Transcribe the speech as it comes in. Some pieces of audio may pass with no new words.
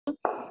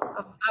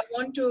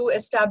want to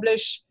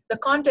establish the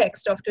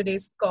context of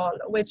today's call,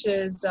 which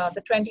is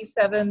the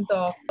 27th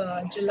of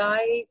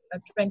July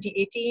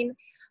 2018.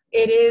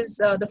 It is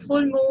the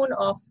full moon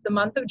of the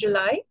month of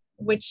July,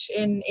 which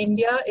in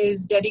India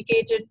is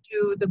dedicated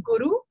to the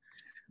Guru.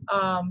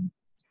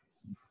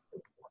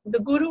 The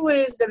Guru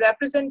is the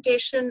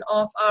representation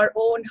of our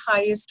own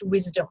highest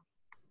wisdom,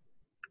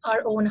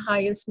 our own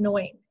highest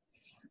knowing.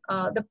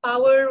 The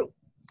power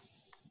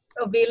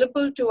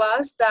available to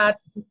us that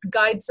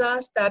guides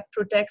us, that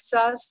protects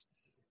us,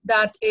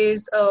 that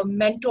is a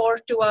mentor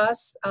to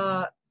us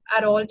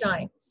at all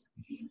times.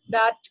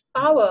 That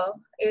power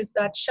is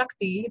that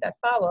Shakti, that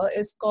power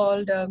is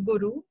called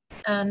Guru.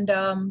 And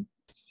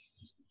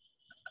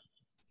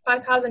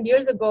 5,000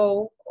 years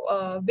ago,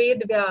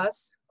 Ved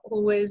Vyas,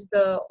 who is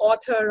the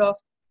author of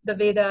the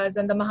Vedas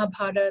and the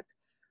Mahabharata,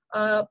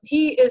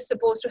 he is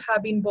supposed to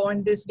have been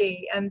born this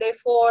day. And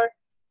therefore,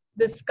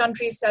 this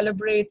country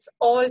celebrates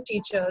all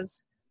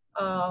teachers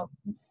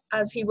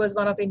as he was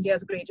one of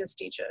India's greatest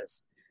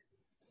teachers.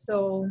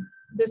 So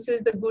this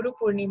is the Guru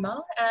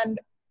Purnima, and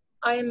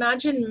I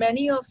imagine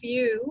many of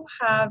you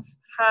have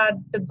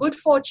had the good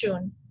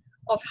fortune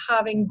of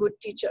having good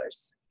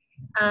teachers.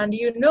 And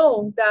you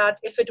know that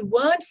if it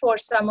weren't for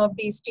some of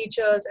these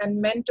teachers and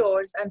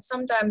mentors, and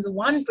sometimes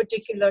one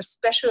particular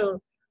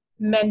special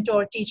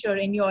mentor teacher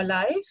in your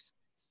life,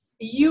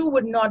 you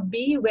would not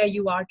be where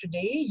you are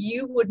today.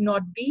 You would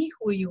not be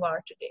who you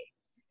are today.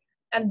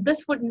 And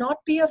this would not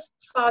be a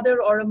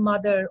father or a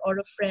mother or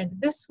a friend.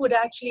 This would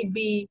actually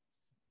be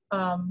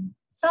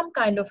some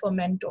kind of a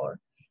mentor.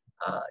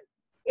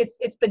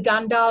 It's the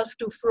Gandalf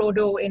to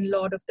Frodo in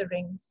Lord of the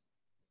Rings.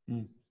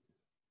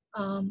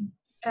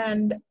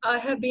 And I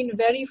have been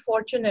very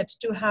fortunate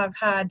to have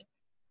had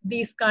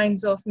these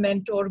kinds of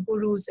mentor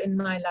gurus in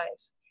my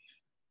life.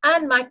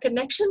 And my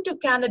connection to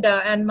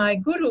Canada and my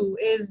guru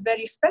is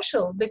very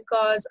special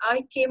because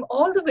I came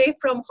all the way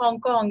from Hong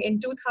Kong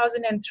in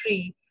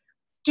 2003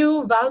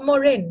 to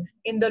Valmorin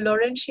in the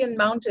Laurentian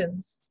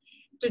Mountains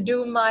to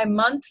do my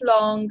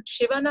month-long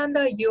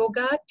Shivananda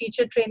Yoga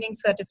Teacher Training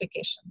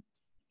Certification.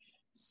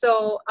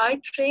 So I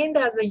trained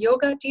as a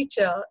yoga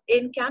teacher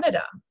in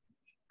Canada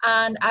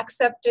and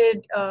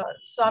accepted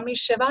Swami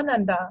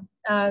Shivananda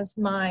as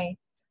my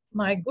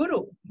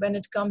guru when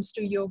it comes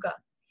to yoga.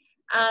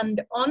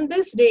 And on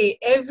this day,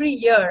 every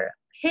year,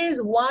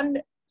 his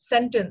one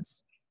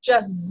sentence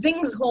just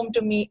zings home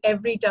to me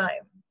every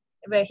time,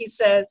 where he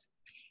says,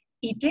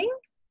 eating,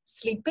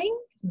 sleeping,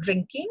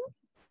 drinking,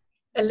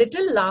 a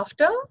little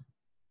laughter,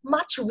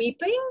 much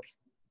weeping,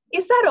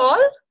 is that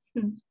all?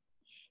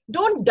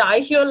 Don't die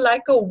here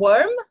like a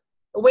worm.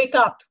 Wake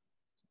up.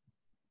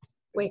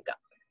 Wake up.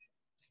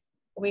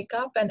 Wake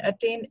up and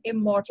attain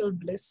immortal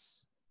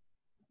bliss.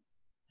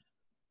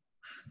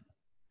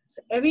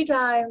 So every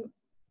time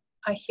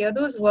I hear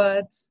those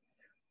words,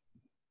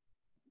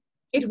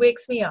 it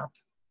wakes me up.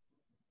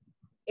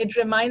 It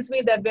reminds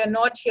me that we're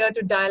not here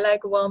to die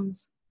like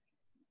worms.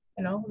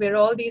 You know, we're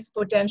all these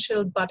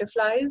potential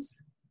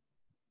butterflies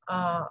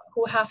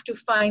who have to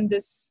find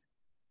this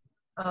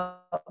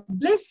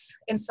bliss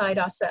inside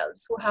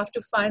ourselves, who have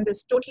to find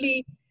this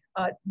totally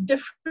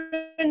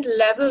different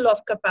level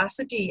of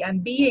capacity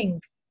and being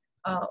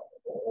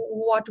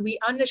what we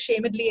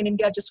unashamedly in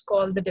India just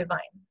call the divine.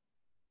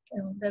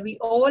 You know, that we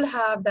all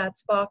have that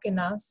spark in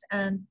us,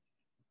 and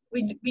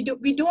we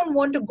don't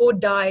want to go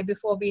die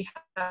before we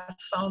have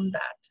found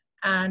that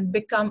and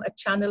become a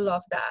channel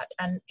of that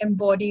and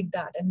embodied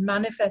that and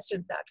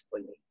manifested that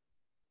fully.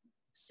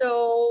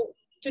 So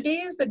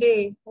today is the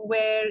day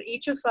where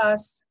each of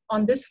us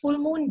on this full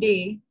moon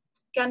day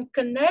can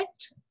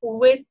connect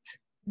with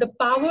the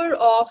power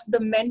of the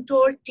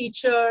mentor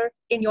teacher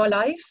in your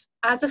life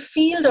as a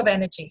field of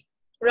energy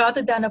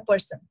rather than a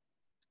person.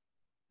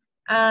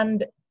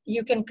 And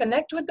you can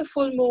connect with the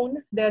full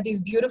moon. There are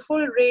these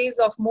beautiful rays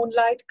of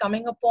moonlight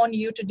coming upon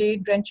you today,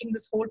 drenching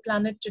this whole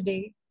planet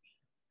today.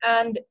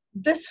 And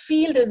this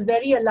field is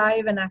very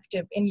alive and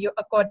active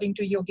according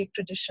to yogic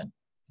tradition.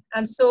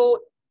 And so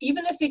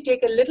even if we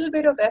take a little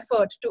bit of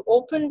effort to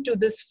open to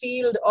this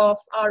field of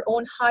our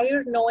own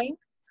higher knowing,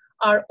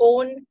 our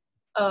own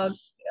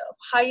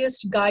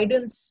highest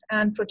guidance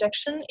and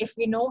protection, if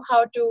we know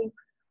how to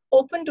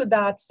open to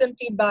that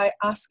simply by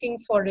asking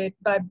for it,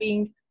 by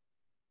being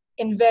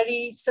in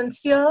very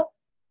sincere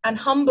and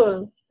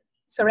humble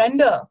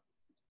surrender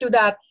to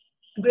that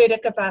greater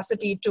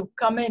capacity to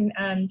come in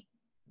and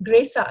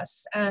grace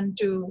us and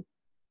to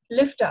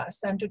lift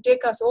us and to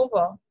take us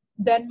over,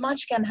 then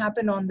much can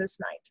happen on this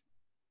night.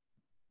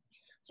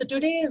 So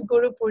today is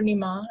Guru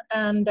Purnima,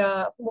 and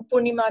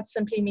Purnima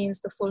simply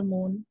means the full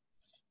moon.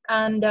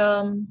 And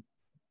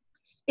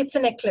it's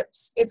an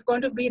eclipse. It's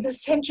going to be the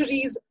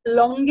century's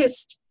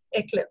longest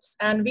eclipse.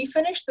 And we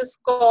finish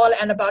this call,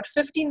 and about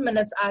 15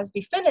 minutes as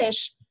we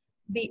finish,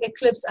 the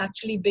eclipse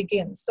actually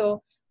begins.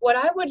 So what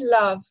I would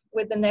love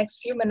with the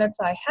next few minutes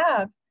I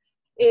have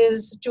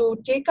is to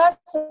take us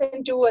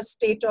into a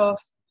state of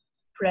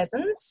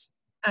presence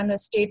and a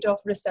state of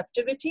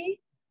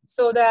receptivity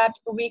so that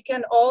we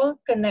can all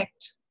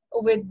connect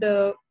with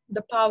the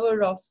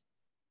power of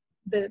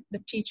the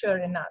teacher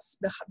in us,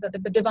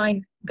 the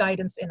divine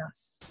guidance in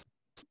us.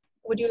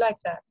 Would you like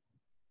that?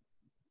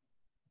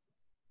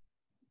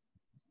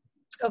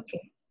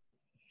 Okay.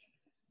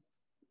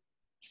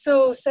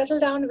 So settle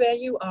down where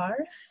you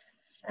are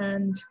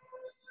and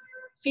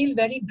feel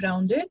very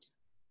grounded.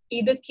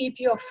 Either keep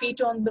your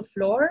feet on the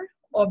floor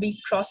or be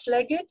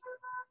cross-legged,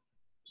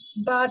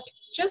 but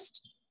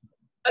just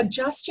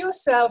adjust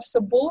yourself so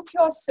both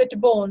your sit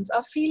bones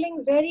are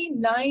feeling very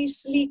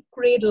nicely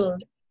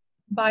cradled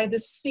by the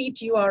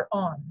seat you are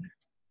on.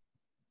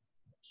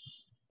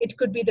 It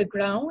could be the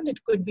ground,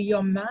 it could be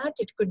your mat,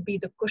 it could be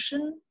the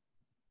cushion,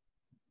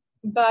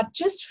 but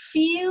just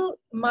feel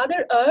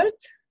Mother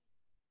Earth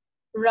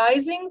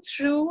rising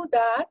through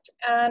that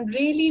and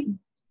really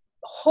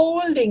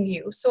holding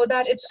you so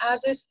that it's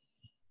as if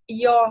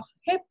your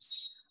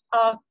hips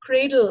are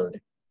cradled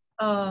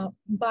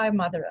by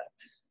Mother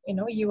Earth. You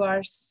know, you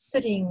are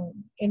sitting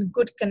in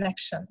good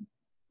connection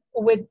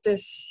with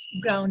this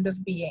ground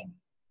of being.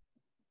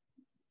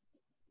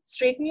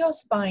 Straighten your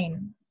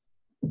spine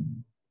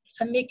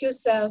and make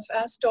yourself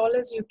as tall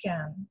as you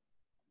can.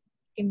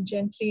 You can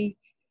gently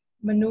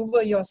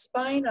maneuver your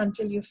spine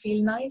until you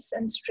feel nice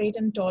and straight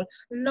and tall,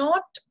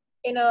 not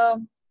in a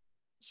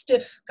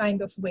stiff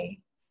kind of way,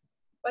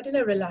 but in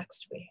a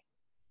relaxed way.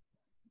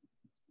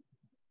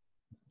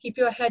 Keep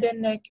your head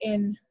and neck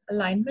in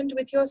alignment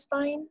with your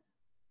spine.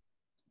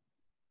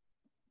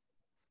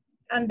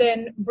 And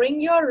then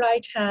bring your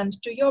right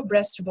hand to your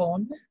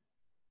breastbone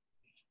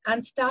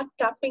and start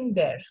tapping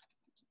there.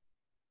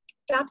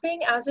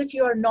 Tapping as if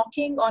you are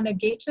knocking on a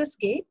gateless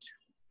gate,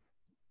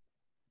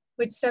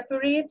 which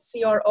separates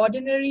your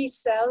ordinary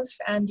self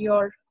and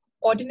your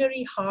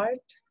ordinary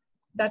heart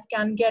that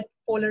can get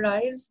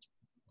polarized.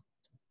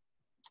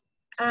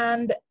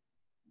 And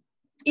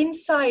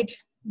inside,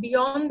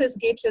 beyond this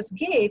gateless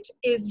gate,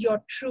 is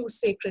your true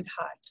sacred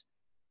heart.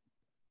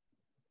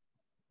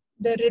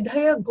 The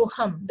Hridaya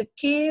Guham, the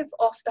cave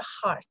of the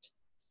heart,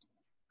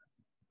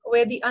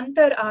 where the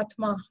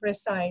Antar-Atma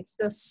resides,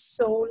 the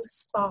soul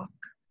spark,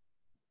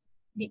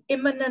 the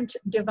immanent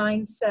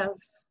divine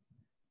self,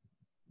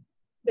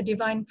 the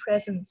divine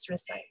presence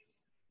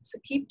resides. So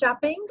keep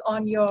tapping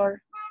on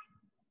your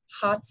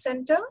heart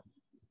center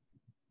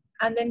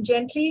and then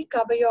gently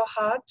cover your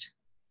heart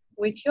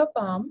with your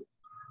palm.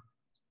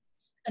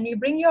 And you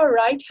bring your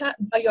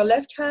your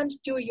left hand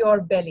to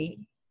your belly.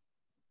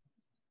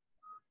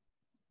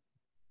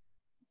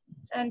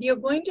 And you're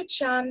going to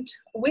chant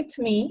with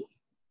me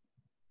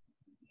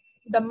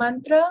the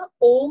mantra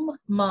Om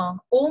Ma.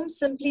 Om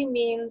simply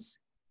means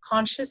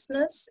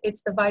consciousness.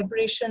 It's the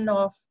vibration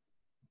of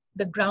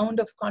the ground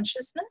of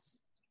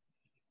consciousness.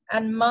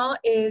 And Ma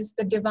is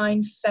the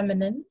divine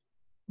feminine,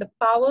 the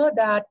power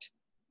that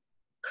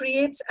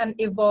creates and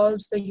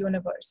evolves the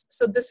universe.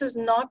 So this is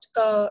not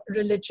a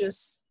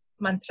religious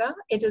mantra.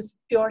 It is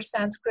pure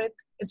Sanskrit.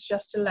 It's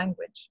just a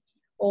language.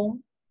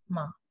 Om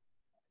Ma.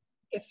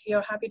 If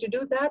you're happy to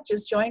do that,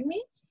 just join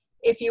me.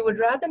 If you would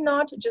rather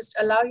not, just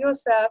allow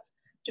yourself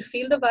to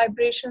feel the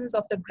vibrations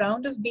of the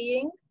ground of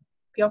being,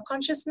 pure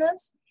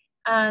consciousness,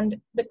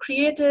 and the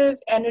creative,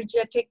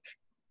 energetic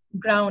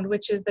ground,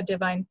 which is the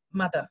divine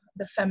mother,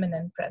 the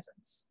feminine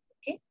presence.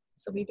 Okay,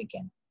 so we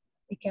begin.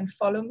 You can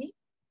follow me.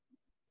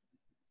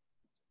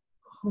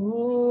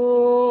 Om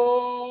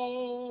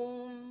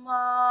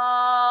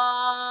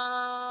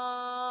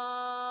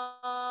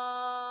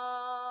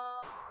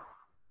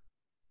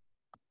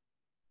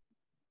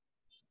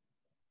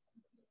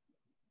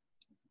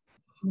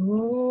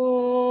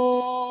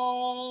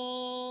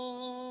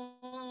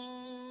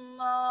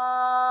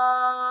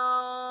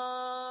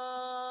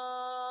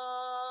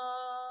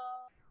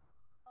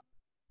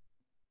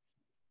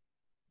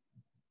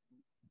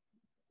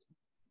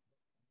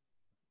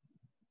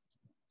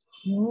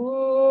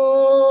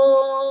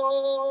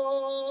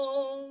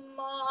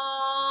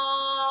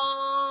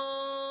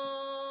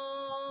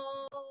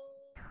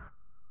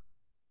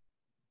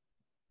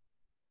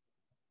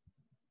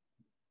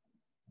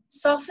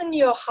Soften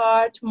your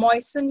heart,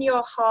 moisten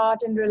your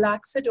heart and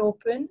relax it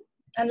open.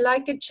 And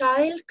like a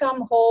child,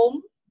 come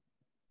home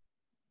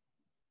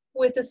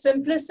with a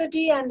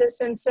simplicity and a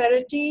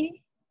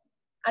sincerity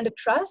and a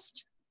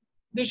trust.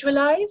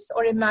 Visualize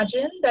or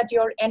imagine that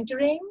you're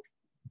entering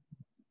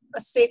a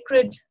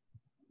sacred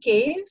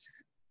cave.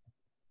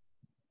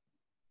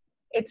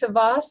 It's a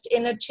vast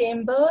inner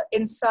chamber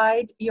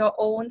inside your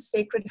own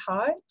sacred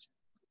heart.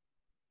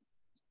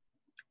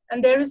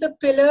 And there is a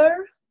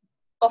pillar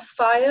of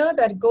fire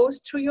that goes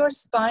through your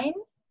spine,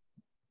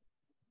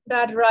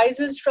 that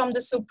rises from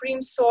the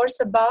supreme source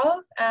above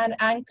and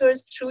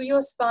anchors through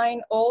your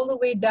spine all the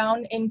way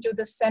down into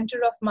the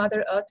center of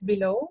Mother Earth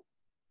below.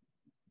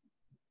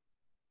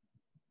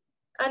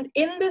 And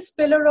in this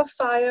pillar of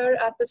fire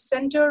at the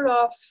center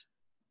of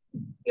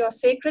your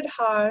sacred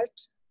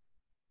heart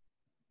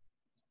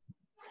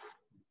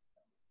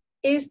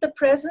is the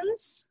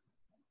presence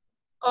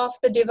of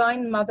the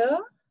Divine Mother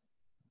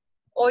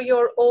or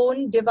your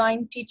own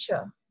divine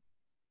teacher.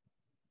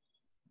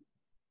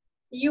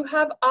 You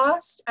have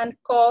asked and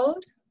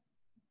called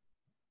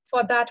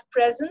for that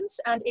presence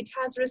and it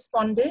has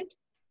responded.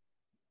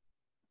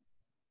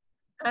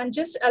 And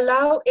just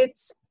allow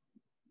its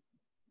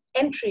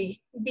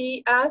entry.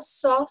 Be as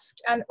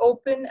soft and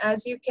open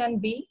as you can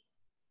be,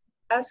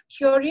 as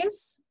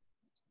curious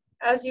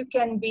as you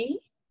can be,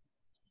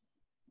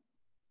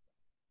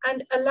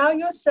 and allow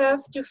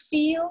yourself to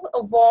feel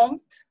a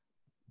warmth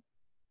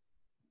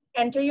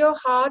enter your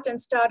heart and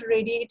start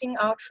radiating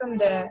out from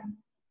there.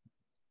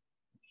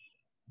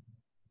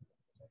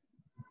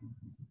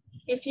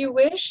 If you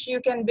wish, you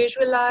can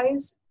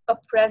visualize a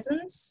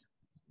presence.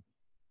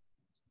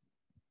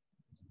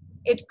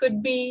 It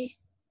could be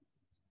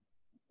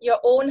your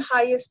own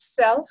highest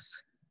self.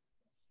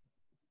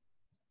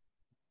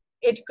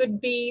 It could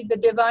be the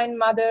Divine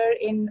Mother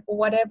in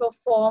whatever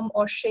form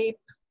or shape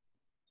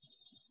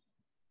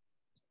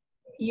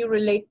you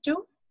relate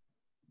to.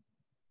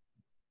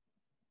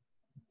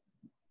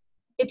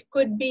 It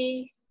could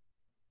be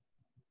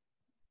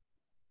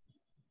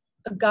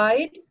a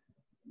guide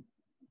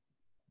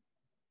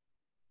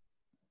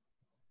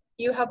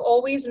you have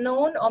always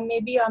known, or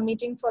maybe are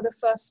meeting for the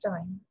first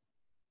time.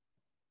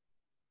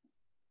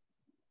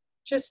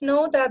 Just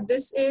know that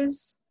this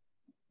is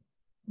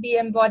the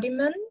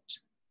embodiment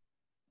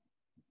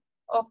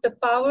of the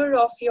power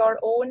of your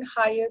own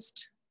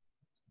highest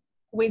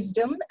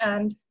wisdom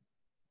and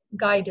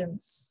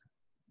guidance.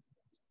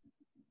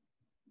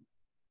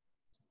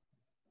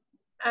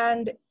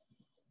 And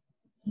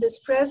this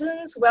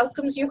presence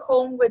welcomes you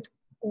home with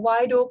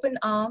wide open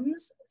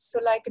arms. So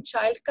like a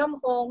child, come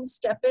home,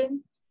 step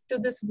in to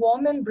this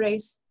warm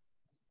embrace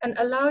and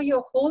allow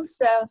your whole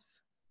self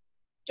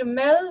to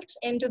melt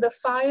into the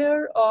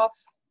fire of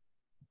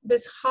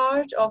this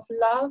heart of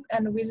love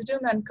and wisdom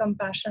and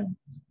compassion.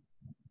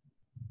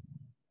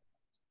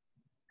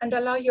 And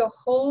allow your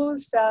whole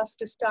self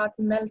to start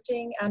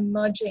melting and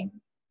merging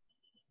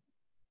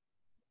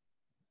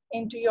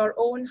into your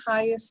own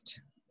highest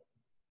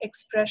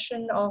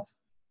expression of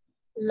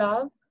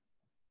love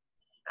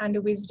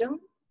and wisdom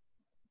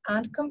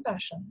and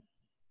compassion.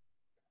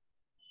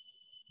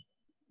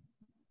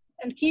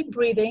 And keep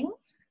breathing,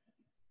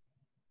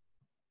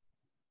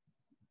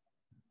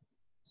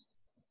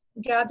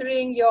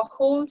 gathering your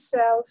whole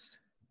self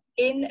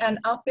in and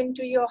up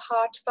into your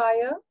heart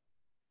fire,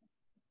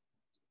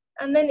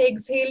 and then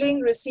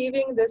exhaling,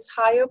 receiving this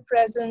higher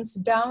presence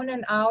down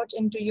and out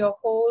into your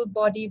whole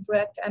body,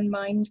 breath, and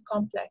mind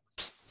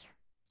complex.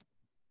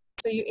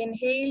 So you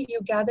inhale,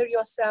 you gather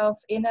yourself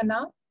in and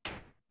up,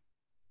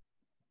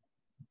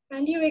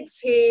 and you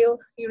exhale,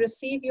 you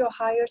receive your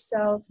higher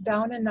self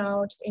down and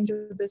out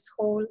into this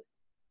whole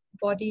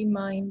body,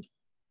 mind,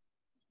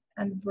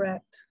 and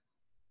breath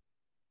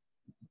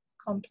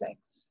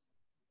complex.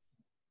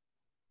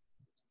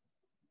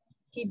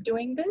 Keep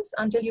doing this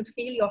until you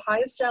feel your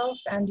higher self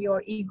and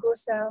your ego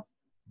self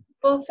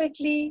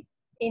perfectly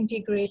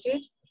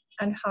integrated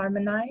and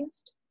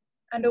harmonized,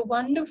 and a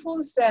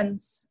wonderful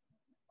sense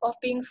of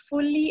being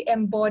fully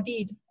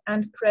embodied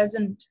and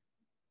present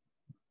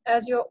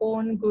as your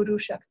own Guru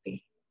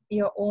Shakti,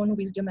 your own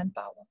wisdom and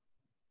power.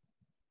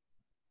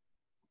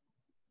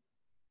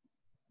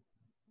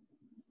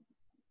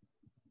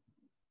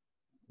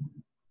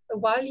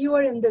 While you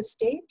are in this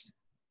state,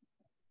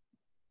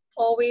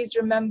 always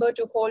remember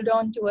to hold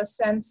on to a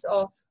sense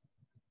of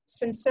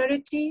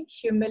sincerity,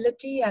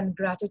 humility, and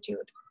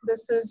gratitude.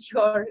 This is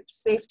your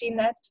safety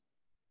net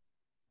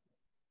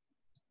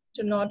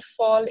to not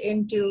fall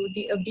into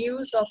the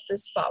abuse of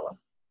this power.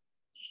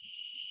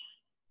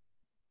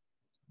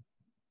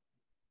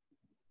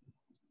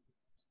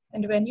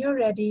 And when you're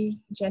ready,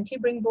 gently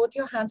bring both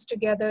your hands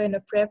together in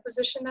a prayer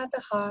position at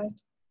the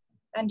heart,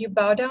 and you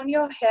bow down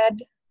your head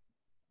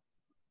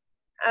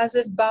as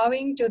if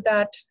bowing to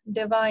that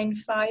divine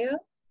fire,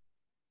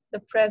 the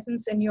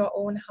presence in your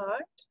own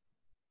heart,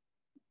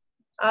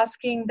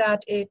 asking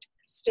that it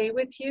stay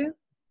with you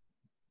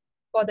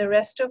for the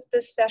rest of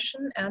this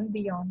session and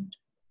beyond.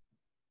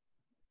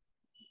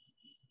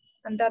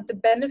 And that the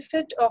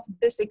benefit of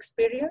this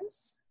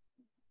experience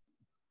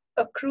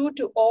accrue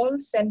to all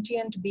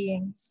sentient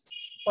beings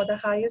for the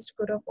highest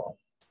good of all.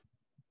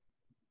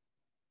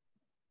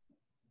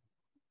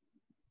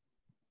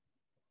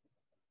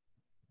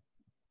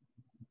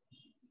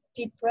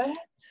 Deep breath.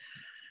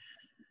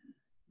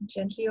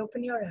 Gently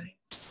open your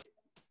eyes.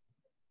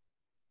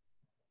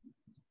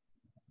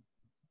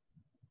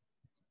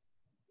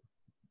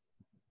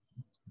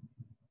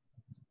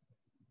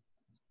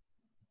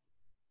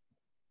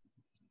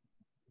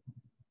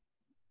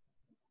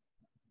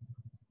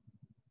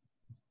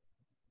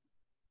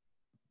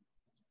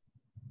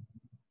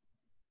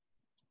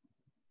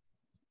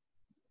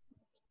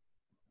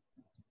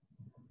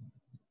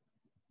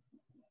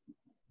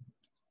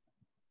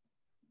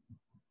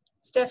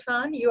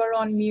 Stefan, you are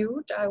on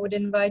mute. I would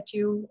invite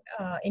you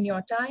in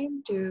your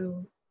time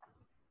to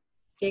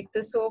take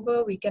this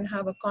over. We can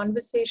have a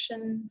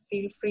conversation.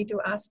 Feel free to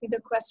ask me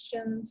the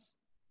questions.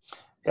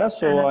 Yeah,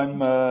 so I'm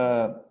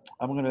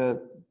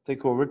gonna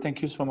take over.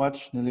 Thank you so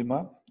much,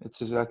 Nilima.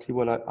 It's exactly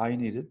what I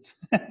needed.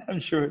 I'm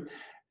sure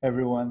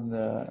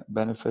everyone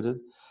benefited.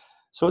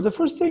 So the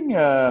first thing,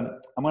 I'm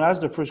going to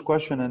ask the first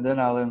question, and then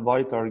I'll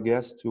invite our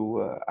guests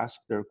to ask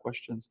their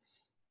questions.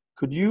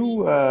 Could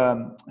you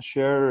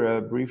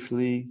share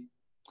briefly,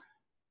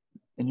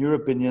 in your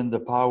opinion, the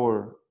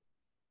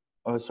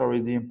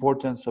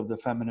importance of the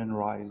feminine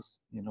rise?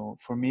 You know,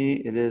 for me,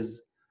 it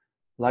is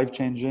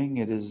life-changing.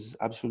 It is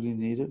absolutely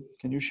needed.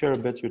 Can you share a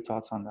bit your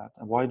thoughts on that?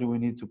 And why do we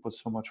need to put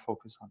so much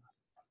focus on that?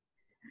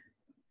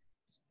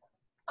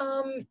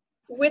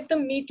 With the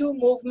Me Too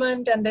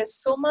movement, and there's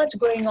so much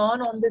going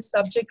on this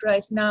subject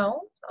right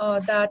now,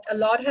 that a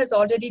lot has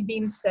already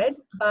been said.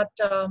 But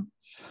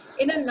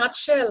in a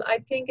nutshell, I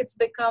think it's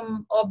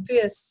become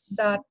obvious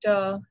that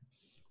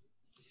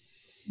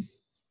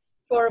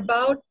for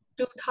about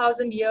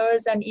 2000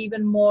 years and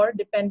even more,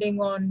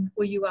 depending on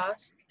who you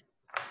ask,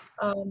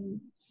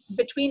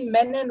 between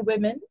men and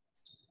women,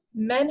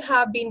 men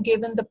have been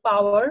given the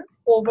power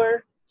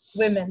over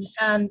women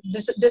and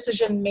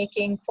decision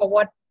making for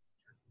what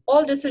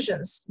all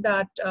decisions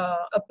that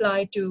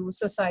apply to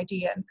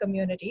society and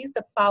communities.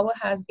 The power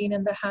has been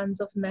in the hands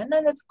of men,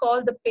 and it's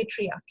called the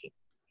patriarchy.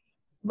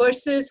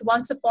 Versus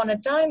once upon a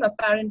time,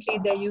 apparently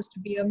there used to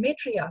be a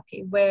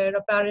matriarchy, where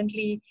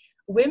apparently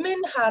women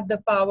had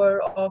the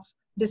power of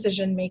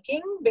decision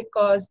making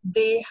because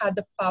they had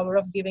the power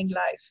of giving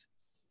life.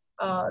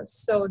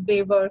 So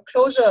they were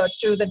closer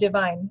to the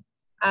divine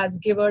as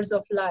givers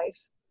of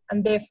life,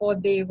 and therefore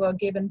they were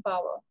given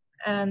power.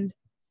 And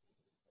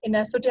in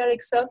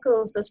esoteric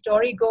circles, the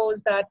story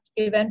goes that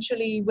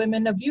eventually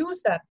women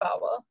abused that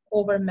power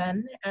over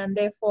men, and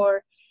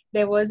therefore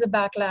there was a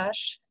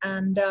backlash.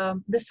 And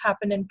this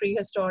happened in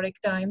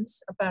prehistoric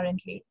times,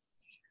 apparently.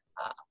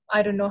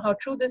 I don't know how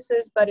true this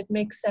is, but it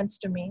makes sense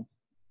to me.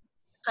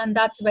 And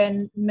that's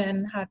when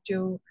men had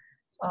to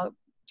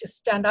just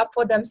stand up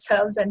for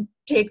themselves and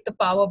take the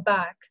power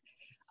back.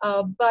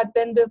 But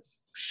then the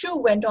shoe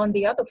went on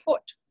the other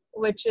foot,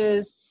 which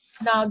is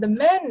now the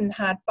men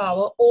had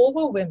power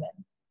over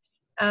women.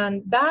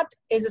 And that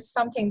is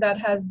something that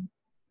has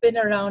been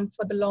around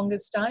for the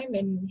longest time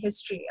in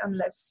history,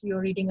 unless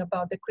you're reading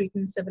about the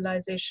Cretan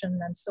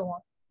civilization and so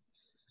on.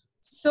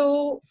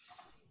 So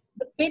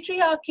the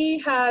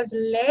patriarchy has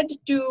led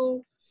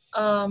to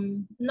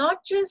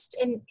not just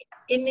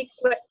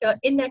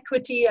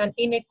inequity and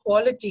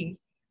inequality.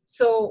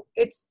 So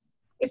it's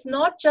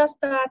not just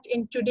that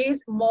in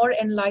today's more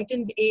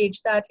enlightened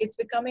age that it's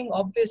becoming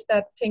obvious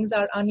that things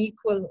are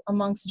unequal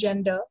amongst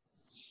gender,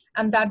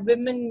 and that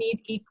women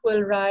need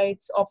equal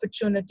rights,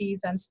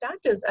 opportunities, and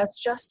status as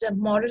just a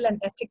moral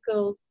and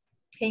ethical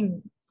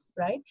thing,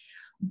 right?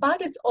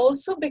 But it's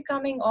also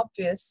becoming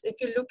obvious, if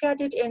you look at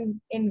it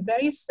in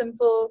very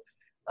simple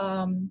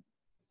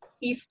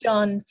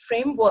Eastern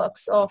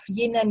frameworks of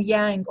yin and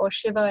yang or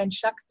Shiva and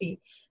Shakti,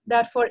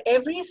 that for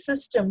every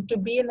system to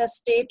be in a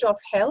state of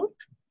health,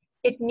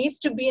 it needs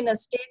to be in a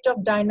state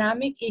of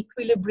dynamic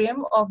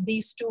equilibrium of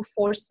these two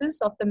forces,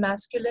 of the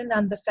masculine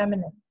and the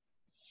feminine.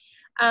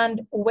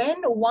 And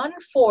when one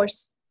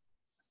force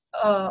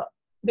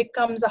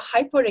becomes a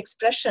hyper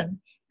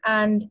expression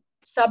and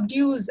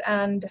subdues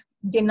and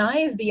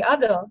denies the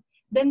other,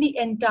 then the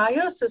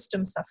entire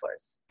system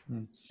suffers.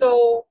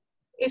 So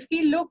if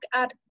we look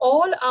at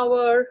all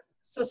our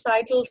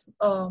societal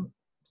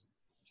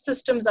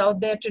systems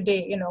out there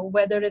today, you know,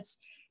 whether it's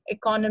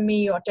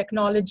economy or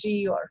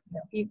technology or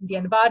the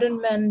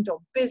environment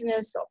or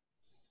business or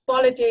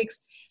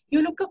politics,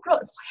 you look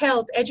across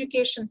health,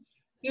 education,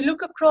 you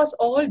look across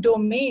all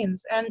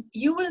domains and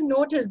you will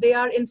notice they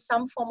are in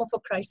some form of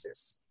a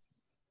crisis.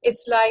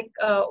 It's like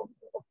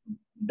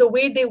the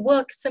way they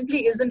work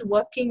simply isn't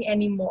working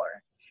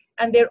anymore.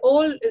 And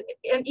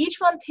and each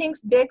one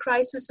thinks their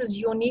crisis is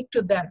unique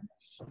to them.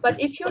 But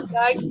if you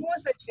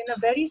diagnose it in a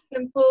very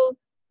simple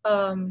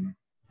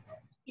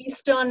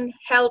Eastern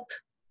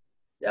health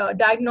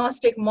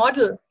diagnostic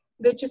model,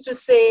 which is to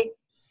say,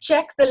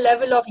 check the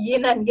level of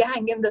yin and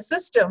yang in the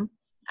system,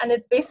 and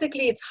it's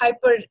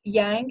hyper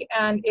yang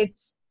and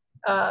it's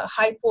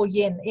hypo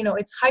yin. You know,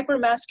 it's hyper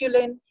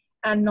masculine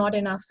and not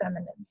enough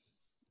feminine.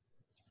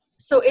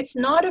 So it's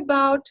not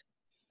about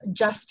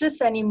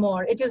justice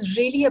anymore. It is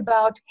really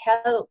about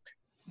health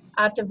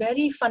at a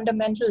very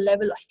fundamental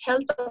level,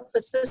 health of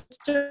a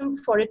system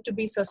for it to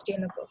be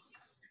sustainable.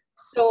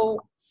 So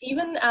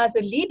even as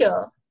a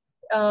leader,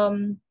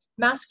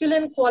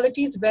 masculine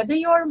qualities, whether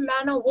you're a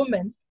man or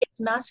woman, it's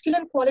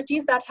masculine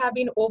qualities that have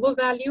been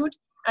overvalued,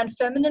 and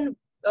feminine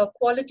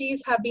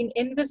qualities have been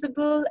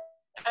invisible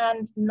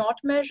and not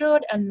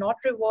measured and not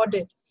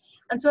rewarded.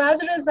 And so as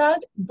a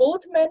result,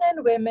 both men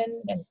and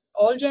women and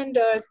all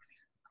genders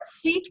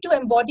seek to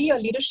embody a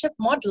leadership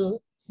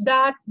model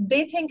that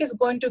they think is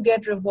going to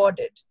get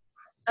rewarded.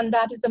 And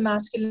that is the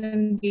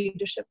masculine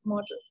leadership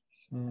model.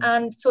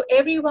 And so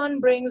everyone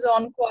brings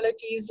on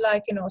qualities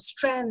like, you know,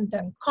 strength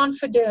and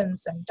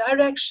confidence and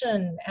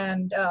direction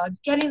and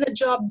getting the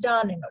job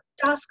done, you know,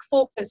 task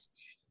focus,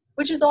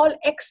 which is all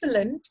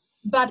excellent.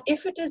 But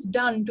if it is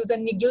done to the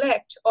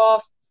neglect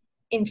of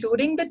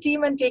including the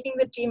team and taking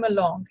the team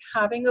along,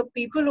 having a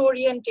people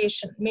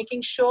orientation,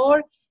 making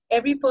sure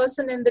every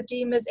person in the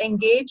team is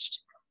engaged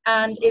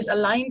and is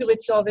aligned with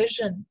your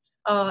vision,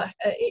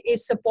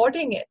 is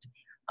supporting it,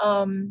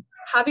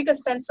 having a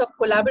sense of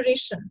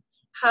collaboration,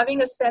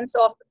 having a sense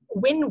of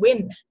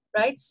win-win,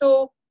 right?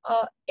 So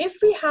if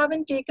we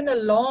haven't taken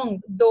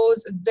along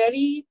those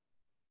very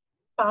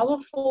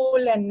powerful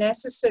and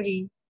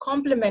necessary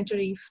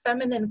complementary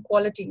feminine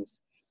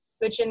qualities,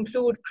 which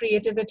include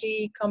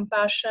creativity,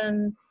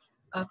 compassion,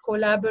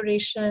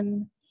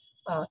 collaboration,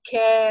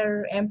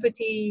 care,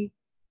 empathy,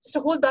 just a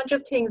whole bunch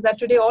of things that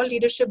today all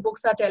leadership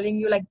books are telling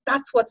you, like,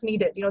 that's what's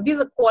needed. You know, these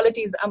are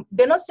qualities.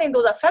 They're not saying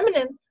those are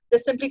feminine. They're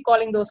simply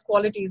calling those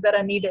qualities that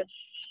are needed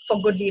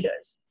for good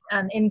leaders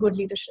and in good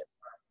leadership.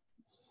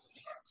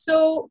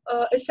 So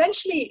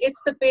essentially,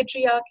 it's the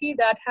patriarchy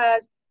that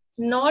has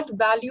not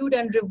valued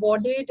and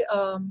rewarded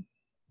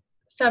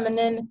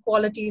feminine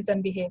qualities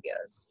and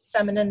behaviors,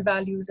 feminine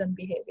values and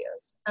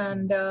behaviors.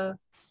 And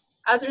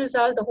as a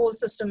result, the whole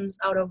system's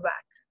out of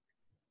whack.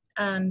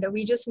 And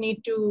we just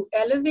need to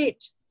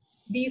elevate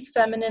these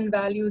feminine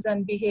values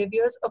and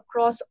behaviors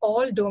across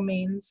all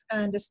domains,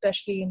 and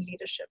especially in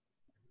leadership,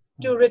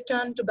 to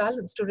return to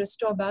balance, to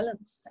restore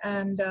balance.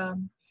 And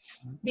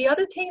the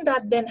other thing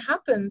that then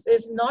happens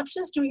is not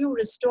just do you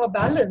restore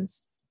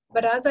balance,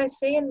 but as I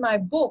say in my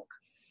book,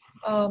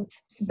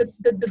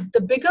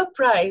 the bigger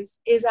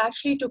prize is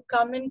actually to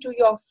come into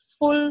your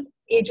full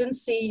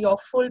agency, your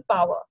full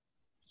power.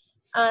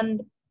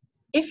 And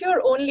if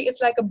you're only,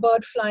 it's like a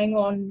bird flying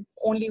on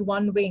only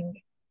one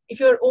wing. If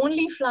you're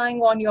only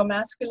flying on your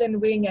masculine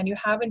wing and you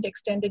haven't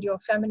extended your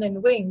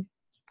feminine wing,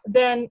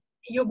 then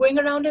you're going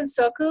around in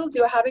circles,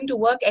 you're having to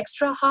work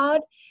extra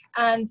hard,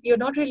 and you're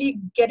not really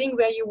getting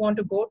where you want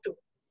to go to.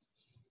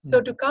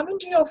 So to come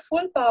into your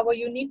full power,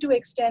 you need to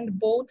extend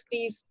both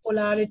these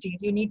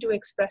polarities. You need to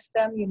express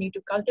them, you need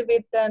to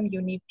cultivate them,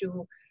 you need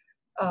to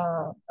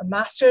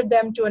master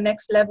them to a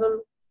next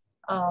level.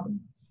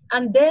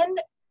 And then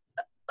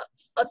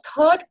a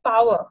third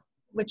power,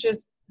 which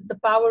is the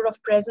power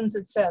of presence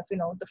itself, you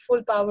know, the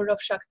full power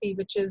of Shakti,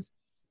 which is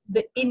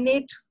the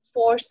innate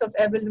force of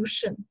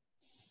evolution,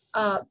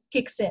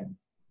 kicks in.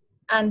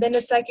 And then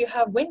it's like you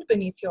have wind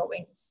beneath your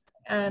wings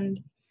and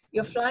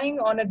you're flying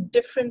on a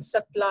different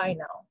supply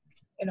now.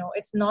 You know,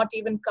 it's not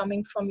even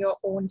coming from your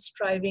own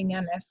striving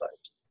and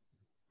effort.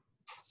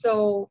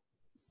 So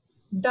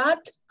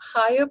that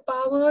higher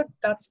power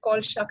that's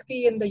called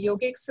Shakti in the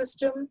yogic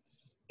system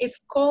is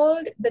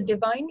called the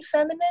divine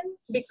feminine,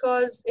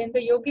 because in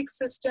the yogic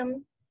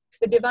system,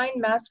 the divine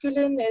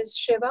masculine is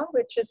Shiva,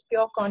 which is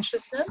pure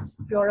consciousness,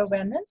 pure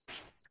awareness.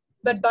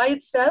 But by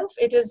itself,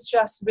 it is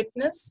just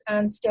witness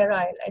and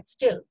sterile. It's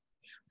still.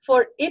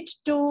 For it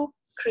to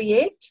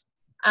create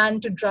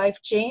and to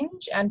drive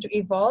change and to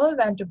evolve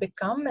and to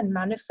become and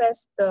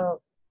manifest the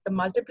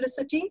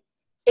multiplicity,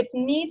 it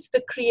needs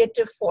the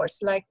creative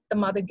force, like the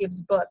mother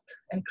gives birth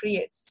and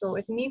creates. So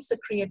it needs the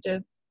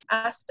creative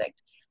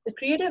aspect. The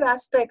creative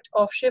aspect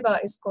of Shiva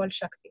is called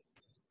Shakti.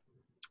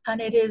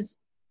 And it is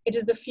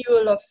the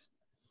fuel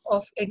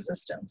of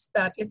existence.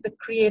 That is the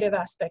creative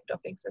aspect of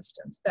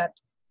existence that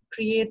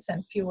creates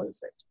and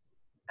fuels it.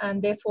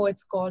 And therefore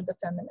it's called the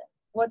feminine.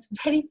 What's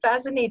very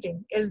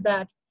fascinating is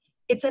that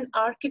it's an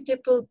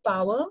archetypal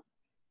power.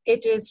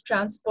 It is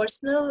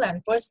transpersonal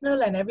and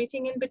personal and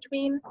everything in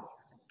between.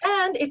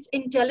 And it's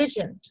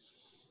intelligent.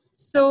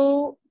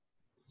 So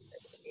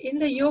in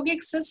the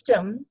yogic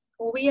system,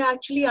 we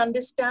actually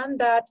understand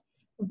that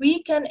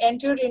we can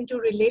enter into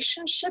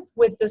relationship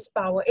with this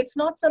power. It's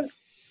not some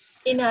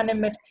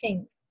inanimate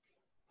thing.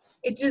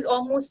 It is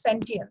almost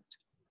sentient.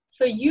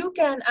 So you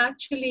can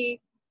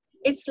actually,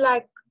 it's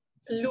like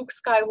Luke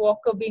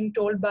Skywalker being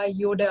told by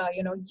Yoda,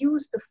 you know,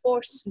 use the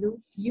force,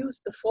 Luke,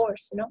 use the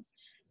force, you know.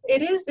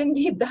 It is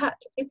indeed that.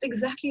 It's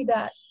exactly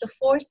that. The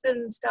force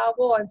in Star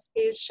Wars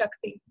is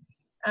Shakti.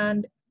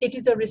 And it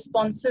is a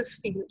responsive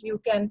field. You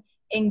can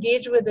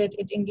engage with it,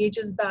 it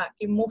engages back.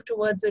 You move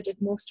towards it, it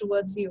moves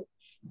towards you.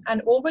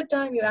 And over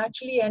time, you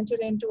actually enter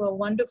into a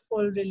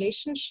wonderful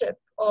relationship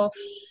of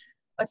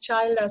a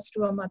child as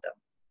to a mother.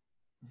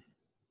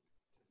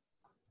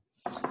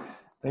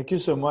 Thank you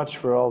so much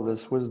for all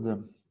this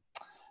wisdom.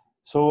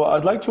 So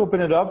I'd like to open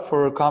it up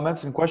for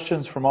comments and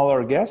questions from all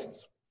our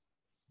guests.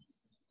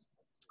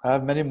 I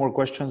have many more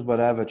questions, but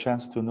I have a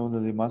chance to know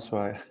Nilima,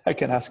 so I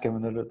can ask him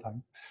another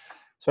time.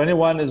 So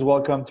anyone is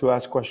welcome to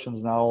ask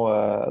questions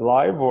now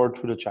live or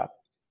through the chat.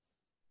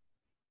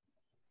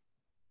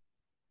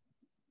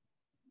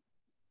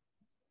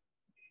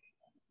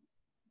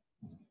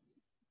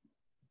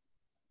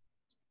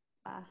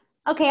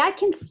 Okay, I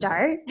can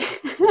start.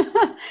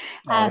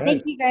 Right.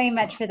 Thank you very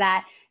much for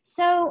that.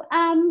 So,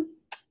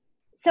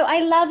 so I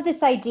love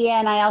this idea,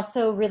 and I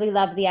also really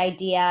love the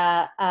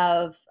idea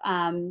of,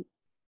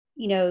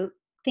 you know,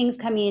 things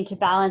coming into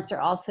balance, or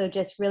also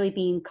just really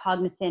being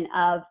cognizant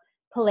of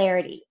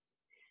polarities.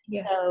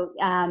 Yes. So,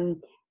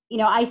 you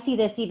know, I see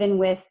this even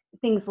with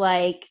things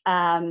like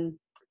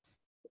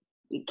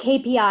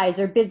KPIs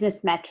or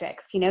business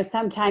metrics. You know,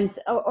 sometimes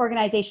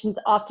organizations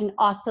often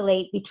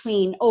oscillate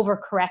between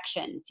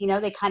overcorrections. You know,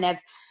 they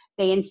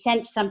they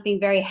incent something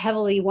very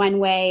heavily one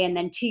way, and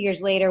then 2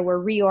 years later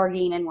we're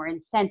reorging and we're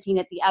incenting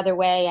it the other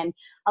way. And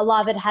a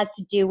lot of it has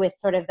to do with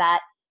sort of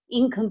that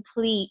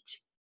incomplete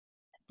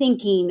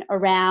thinking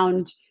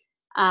around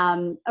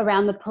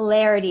the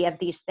polarity of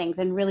these things,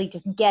 and really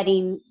just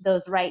getting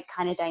those right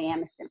kind of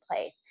dynamics in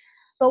place.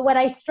 But what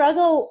I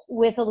struggle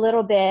with a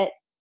little bit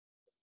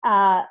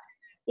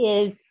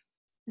is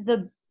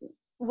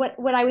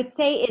what I would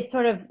say is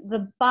sort of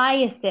the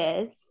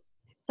biases.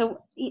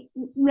 So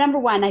number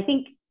one, I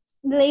think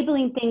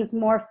labeling things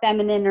more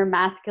feminine or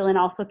masculine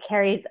also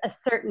carries a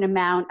certain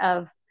amount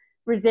of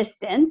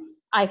resistance,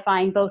 I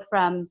find, both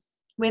from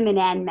women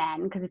and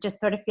men, because it just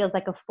sort of feels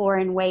like a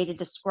foreign way to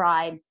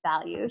describe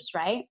values,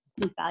 right?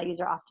 These values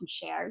are often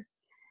shared.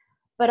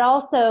 But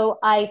also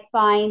I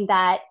find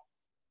that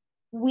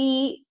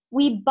we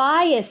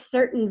bias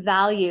certain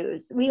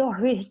values.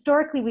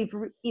 Historically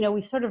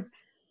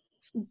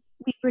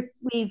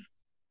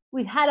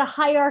we've had a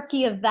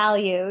hierarchy of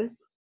values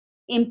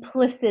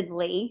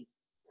implicitly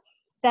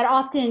that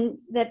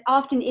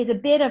often is a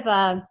bit of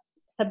a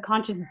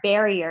subconscious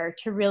barrier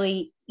to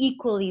really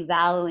equally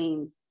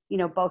valuing,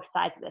 both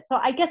sides of this. So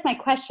I guess my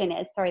question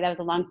is, sorry, that was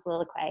a long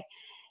soliloquy,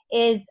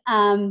 is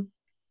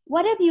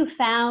what have you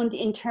found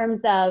in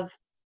terms of,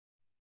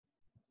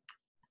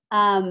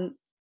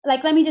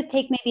 let me just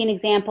take maybe an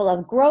example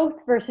of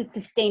growth versus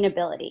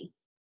sustainability,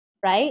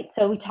 right?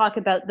 So we talk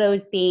about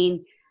those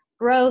being,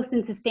 growth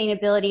and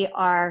sustainability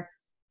are,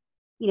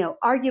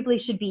 arguably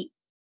should be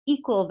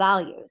equal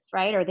values,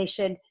 right? Or they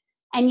should,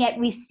 and yet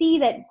we see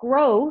that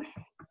growth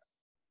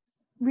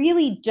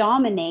really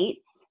dominates.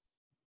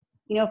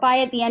 If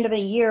I, at the end of a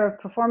year of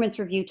performance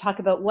review, talk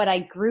about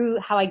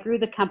how I grew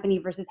the company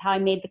versus how I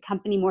made the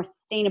company more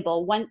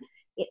sustainable,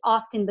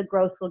 often the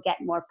growth will get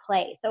more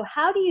play. So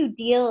how do you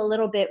deal a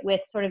little bit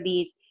with sort of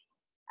these,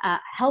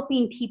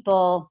 helping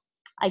people,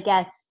 I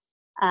guess,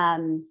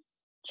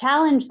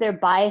 challenge their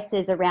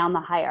biases around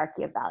the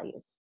hierarchy of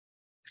values?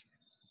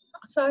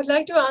 So I'd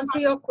like to answer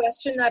your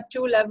question at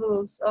two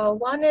levels.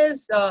 One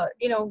is,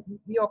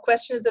 your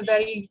question is a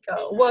very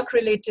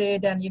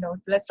work-related, and,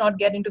 let's not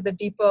get into the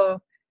deeper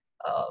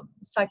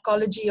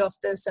psychology of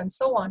this and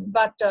so on.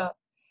 But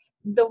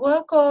the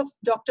work of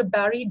Dr.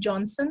 Barry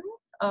Johnson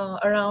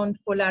around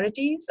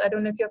polarities, I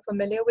don't know if you're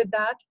familiar with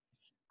that.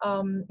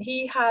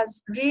 He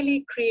has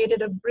really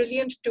created a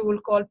brilliant tool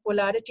called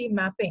polarity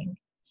mapping,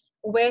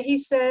 where he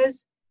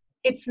says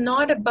it's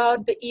not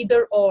about the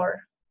either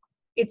or,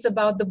 it's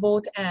about the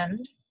both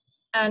and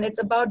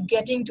it's about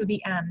getting to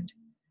the and.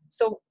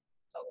 So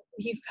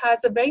he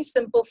has a very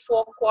simple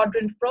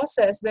 4-quadrant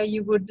process where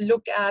you would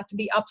look at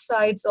the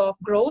upsides of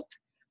growth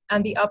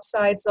and the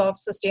upsides of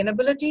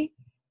sustainability.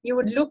 You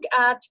would look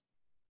at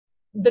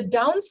the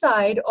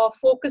downside of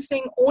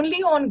focusing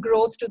only on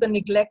growth to the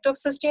neglect of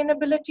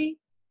sustainability,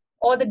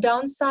 or the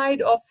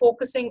downside of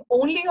focusing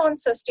only on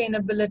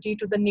sustainability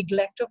to the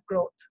neglect of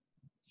growth.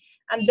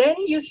 And then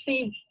you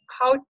see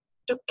how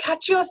to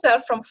catch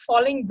yourself from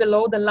falling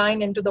below the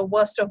line into the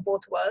worst of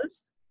both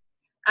worlds,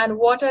 and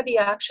what are the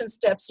action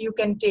steps you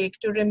can take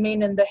to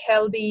remain in the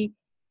healthy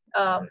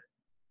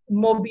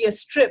Mobius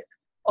strip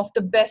of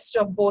the best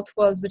of both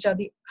worlds, which are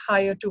the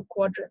higher 2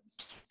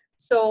 quadrants.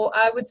 So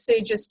I would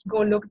say just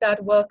go look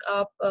that work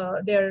up.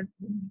 They're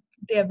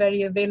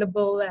very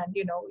available, and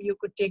you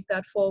could take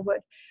that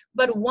forward.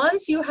 But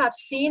once you have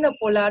seen a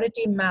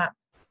polarity map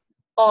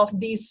of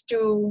these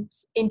two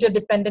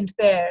interdependent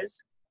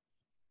pairs,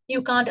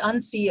 you can't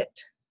unsee it.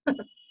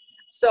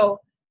 So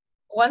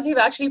once you've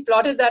actually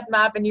plotted that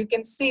map and you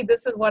can see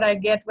this is what I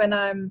get when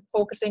I'm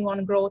focusing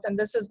on growth, and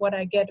this is what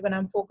I get when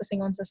I'm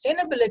focusing on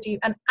sustainability,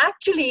 and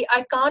actually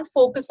I can't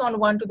focus on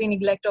one to the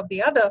neglect of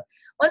the other.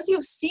 Once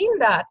you've seen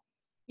that,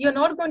 you're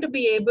not going to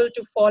be able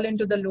to fall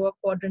into the lower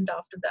quadrant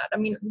after that. I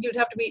mean, you'd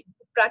have to be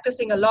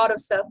practicing a lot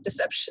of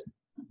self-deception,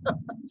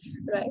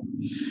 right?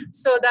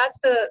 So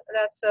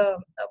that's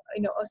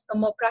a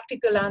more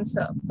practical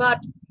answer. But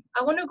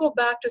I want to go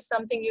back to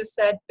something you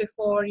said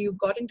before you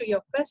got into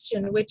your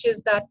question, which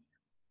is that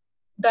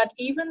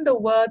even the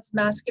words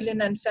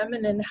masculine and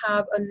feminine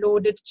have a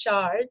loaded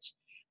charge.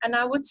 And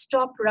I would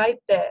stop right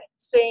there,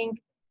 saying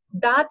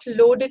that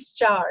loaded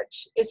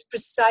charge is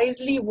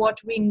precisely what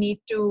we need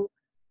to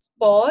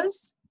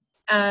pause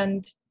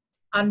and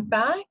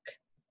unpack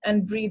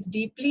and breathe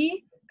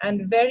deeply,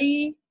 and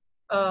very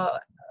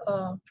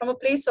from a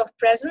place of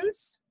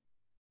presence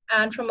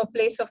and from a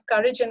place of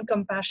courage and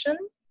compassion,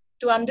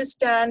 to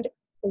understand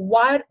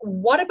what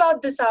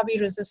about this are we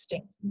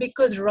resisting?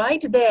 Because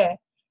right there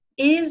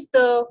is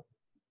the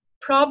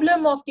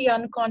problem of the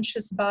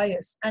unconscious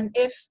bias. And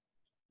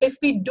if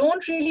we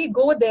don't really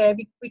go there,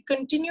 we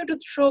continue to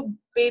throw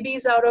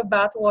babies out of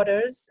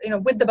bathwaters,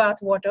 with the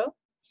bathwater.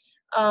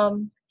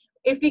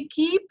 If we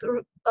keep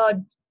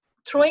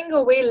throwing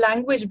away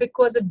language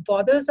because it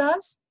bothers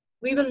us,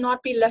 we will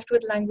not be left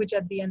with language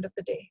at the end of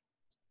the day.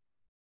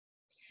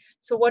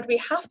 So what we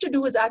have to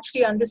do is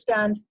actually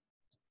understand,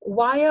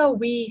 why are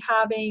we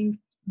having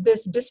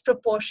this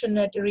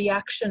disproportionate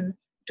reaction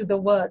to the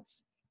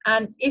words?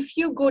 And if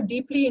you go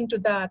deeply into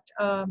that,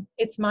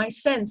 it's my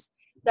sense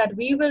that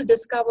we will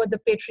discover the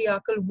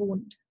patriarchal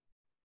wound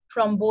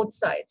from both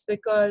sides,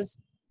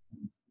 because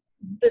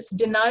this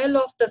denial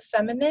of the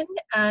feminine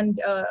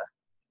and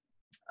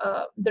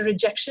the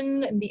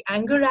rejection and the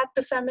anger at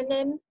the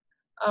feminine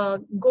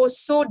goes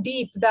so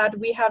deep that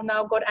we have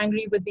now got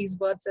angry with these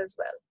words as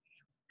well.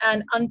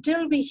 And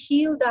until we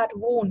heal that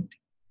wound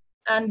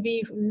and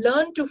we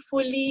learn to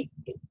fully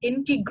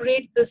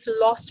integrate this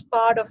lost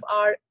part of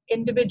our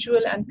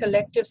individual and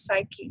collective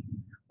psyche,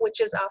 which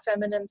is our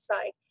feminine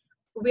side,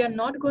 we are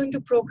not going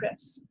to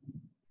progress.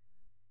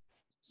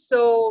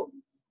 So,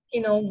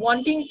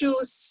 wanting to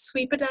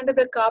sweep it under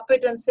the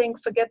carpet and saying,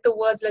 forget the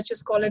words, let's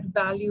just call it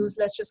values,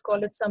 let's just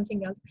call it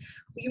something else.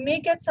 You may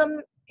get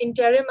some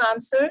interim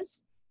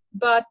answers,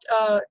 but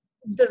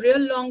the real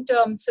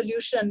long-term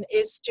solution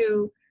is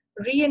to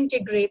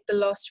reintegrate the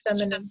lost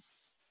feminine.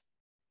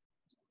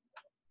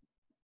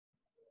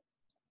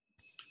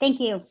 Thank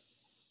you.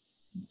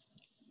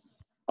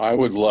 I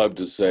would love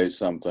to say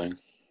something.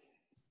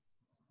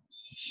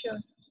 Sure.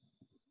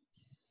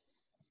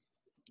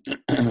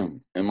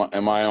 Am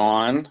I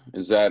on?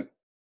 Can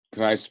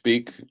I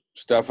speak,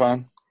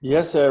 Stefan?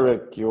 Yes,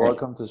 Eric, you're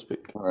welcome to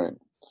speak. All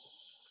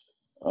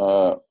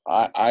right.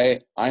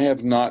 I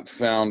have not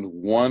found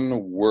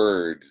one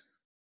word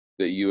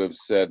that you have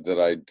said that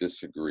I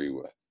disagree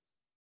with.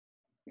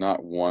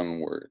 Not one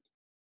word.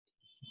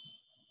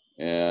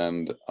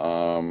 And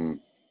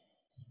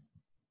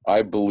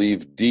I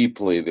believe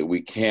deeply that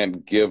we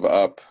can't give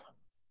up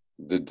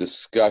the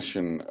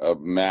discussion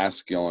of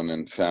masculine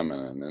and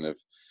feminine. And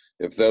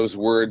if those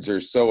words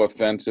are so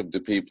offensive to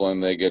people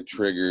and they get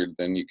triggered,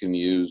 then you can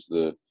use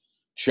the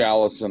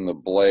chalice and the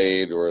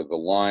blade or the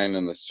line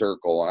and the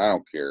circle. I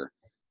don't care.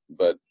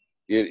 But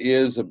it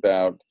is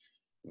about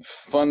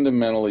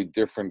fundamentally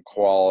different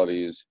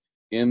qualities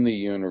in the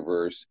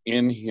universe,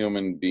 in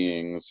human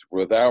beings,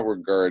 without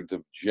regard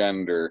to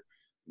gender,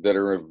 that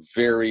are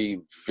very,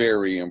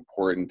 very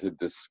important to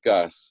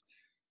discuss,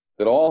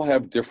 that all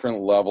have different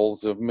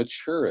levels of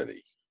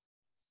maturity.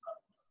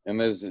 And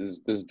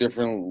there's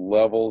different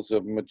levels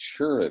of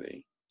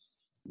maturity.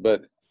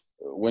 But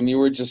when you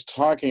were just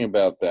talking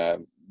about that,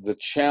 the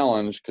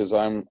challenge, because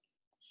I've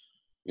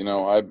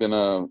been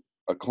a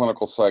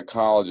clinical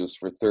psychologist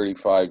for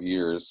 35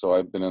 years, so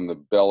I've been in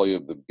the belly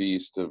of the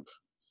beast of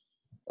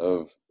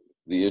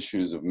the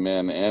issues of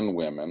men and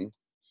women.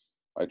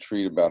 I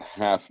treat about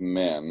half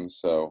men,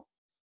 so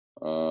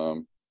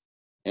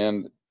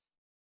and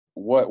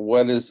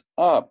what is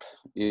up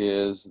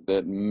is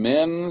that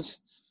men's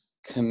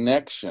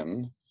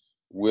connection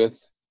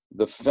with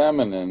the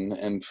feminine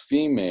and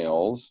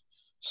females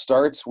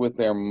starts with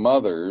their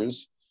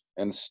mothers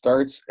and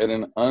starts at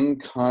an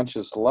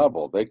unconscious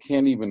level. They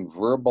can't even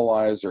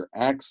verbalize or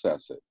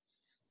access it.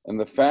 And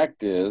the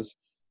fact is,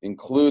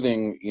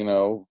 including,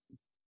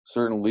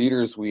 certain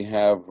leaders we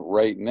have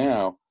right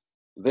now,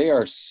 they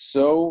are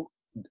so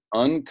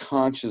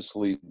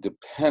unconsciously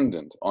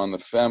dependent on the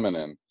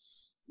feminine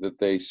that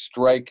they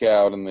strike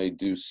out and they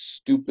do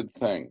stupid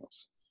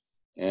things.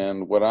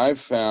 And what I've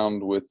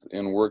found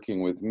in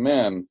working with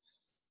men,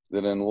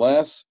 that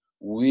unless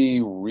we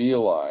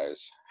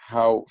realize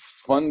how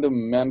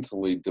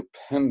fundamentally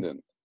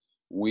dependent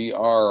we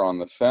are on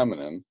the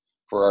feminine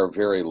for our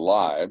very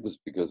lives,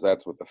 because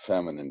that's what the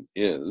feminine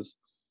is,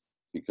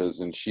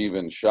 because in Shiva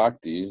and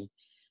Shakti,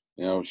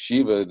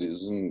 Shiva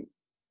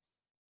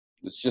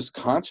it's just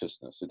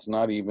consciousness. It's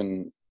not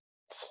even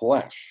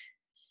flesh.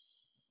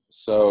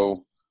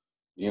 So,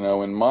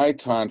 in my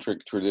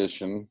tantric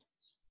tradition,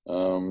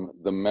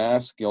 the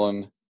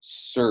masculine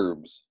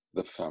serves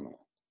the feminine.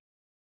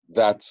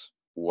 That's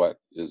what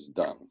is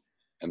done.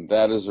 And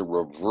that is a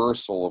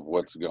reversal of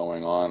what's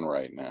going on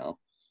right now.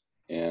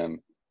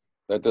 And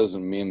that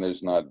doesn't mean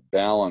there's not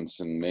balance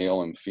in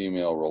male and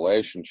female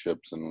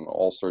relationships, and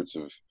all sorts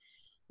of,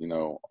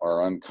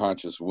 our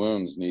unconscious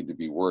wounds need to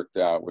be worked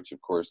out, which of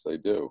course they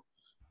do.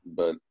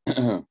 But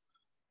the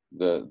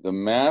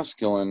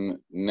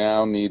masculine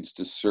now needs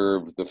to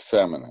serve the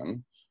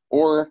feminine,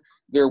 or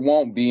there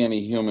won't be any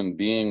human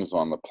beings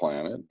on the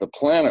planet. The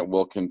planet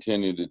will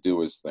continue to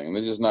do its thing.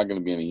 There's just not going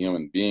to be any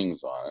human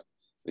beings on it.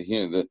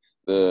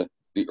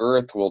 The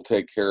earth will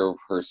take care of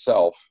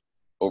herself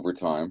over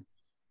time,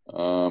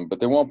 but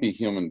there won't be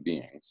human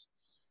beings,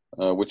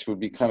 which would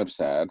be kind of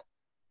sad.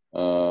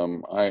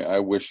 I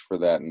wish for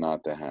that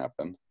not to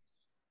happen.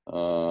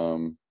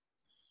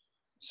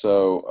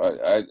 So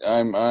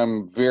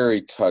I'm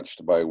very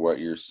touched by what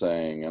you're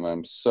saying, and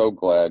I'm so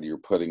glad you're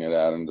putting it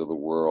out into the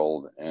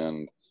world.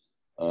 And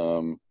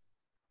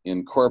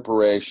in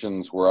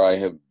corporations where I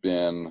have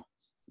been,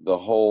 the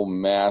whole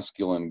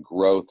masculine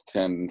growth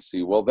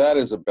tendency, well, that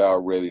is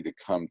about ready to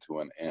come to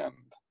an end.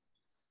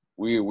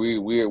 We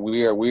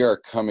are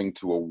coming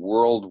to a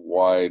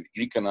worldwide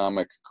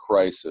economic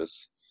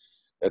crisis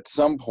at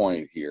some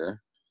point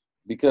here,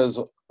 because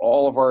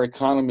all of our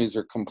economies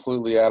are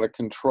completely out of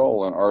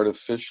control and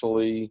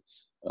artificially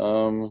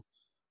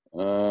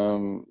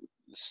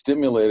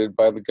stimulated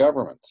by the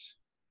governments.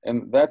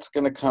 And that's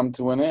going to come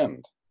to an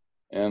end.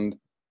 And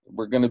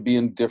we're going to be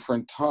in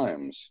different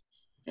times.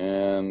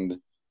 And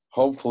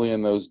hopefully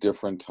in those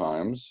different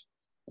times,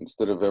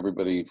 instead of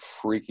everybody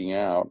freaking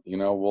out, you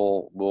know,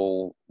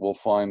 we'll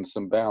find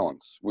some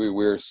balance. We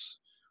are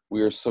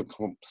so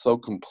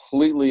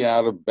completely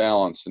out of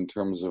balance in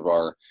terms of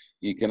our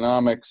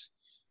economics,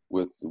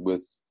 with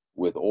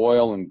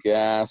oil and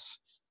gas,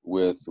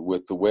 with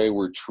the way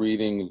we're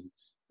treating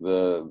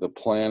the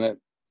planet,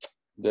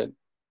 that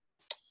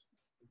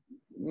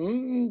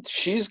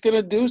she's going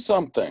to do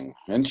something,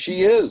 and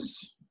she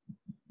is,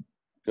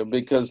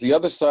 because the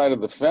other side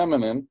of the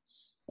feminine,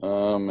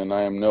 and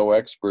I am no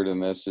expert in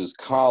this, is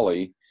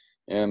Kali,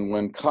 and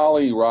when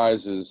Kali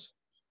rises,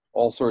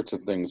 all sorts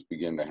of things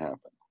begin to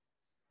happen.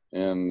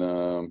 And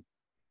I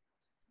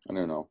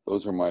don't know,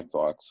 those are my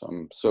thoughts.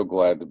 I'm so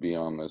glad to be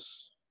on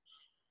this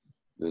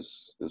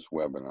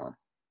webinar.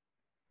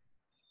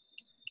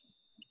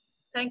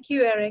 Thank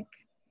you, Eric.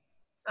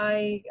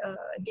 I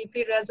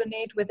deeply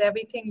resonate with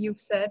everything you've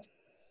said.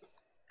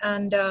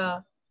 And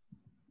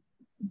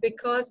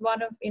because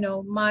one of,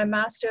 my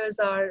masters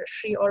are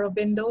Sri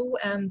Aurobindo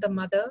and the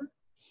mother,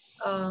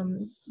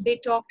 they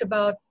talked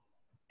about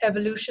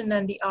evolution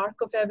and the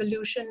arc of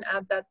evolution.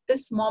 At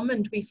this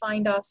moment we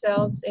find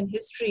ourselves in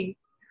history,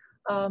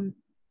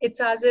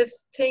 it's as if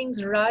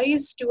things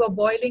rise to a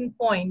boiling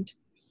point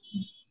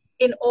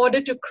in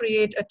order to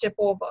create a tip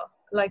over,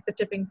 like the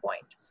tipping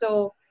point.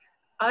 So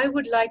I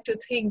would like to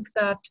think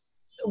that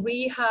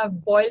we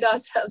have boiled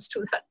ourselves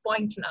to that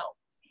point now.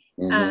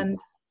 Mm-hmm. And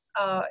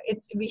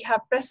we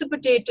have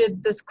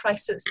precipitated this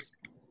crisis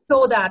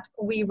so that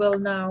we will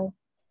now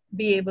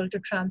be able to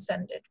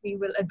transcend it. We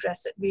will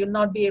address it. We will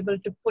not be able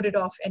to put it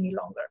off any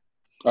longer.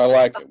 I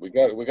like it. We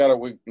got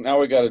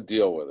to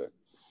deal with it.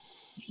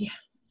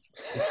 Yes.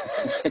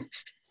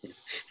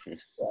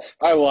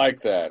 I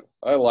like that.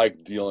 I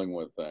like dealing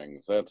with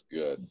things. That's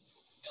good.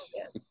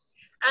 Yes.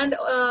 And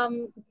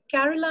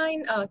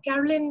Carolyn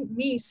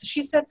Meese,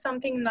 she said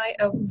something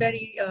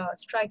very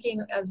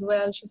striking as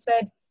well. She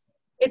said,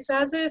 it's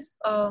as if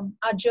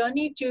our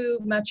journey to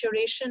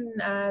maturation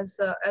as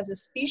a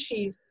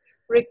species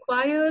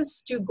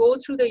requires to go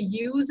through the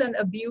use and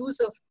abuse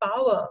of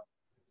power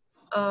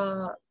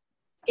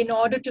in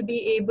order to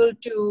be able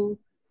to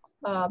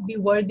be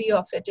worthy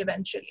of it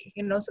eventually,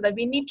 so that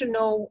we need to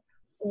know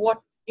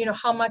what,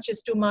 how much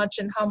is too much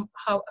and how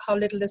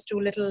little is too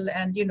little.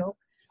 And,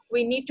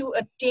 we need to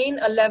attain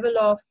a level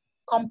of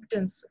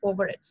competence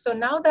over it. So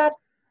now that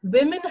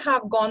women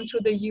have gone through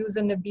the use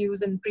and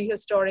abuse in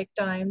prehistoric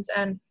times,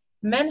 and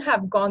men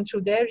have gone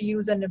through their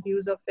use and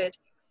abuse of it,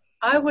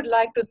 I would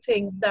like to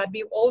think that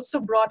we've also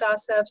brought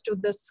ourselves to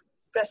this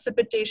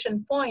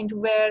precipitation point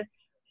where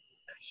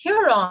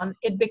here on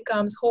it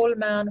becomes whole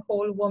man,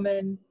 whole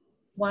woman,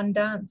 one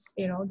dance,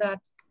 that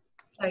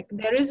like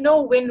there is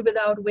no win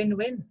without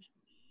win-win.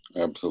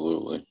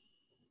 Absolutely.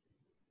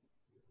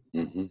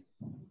 Mm-hmm.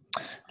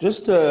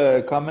 Just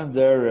a comment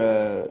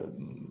there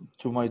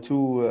to my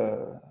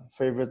two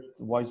favorite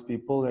wise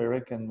people,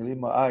 Eric and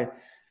Nilima.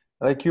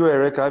 Like you,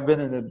 Eric, I've been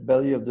in the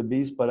belly of the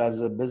beast, but as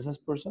a business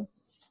person.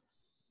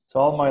 So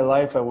all my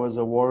life, I was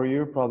a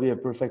warrior, probably a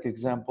perfect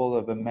example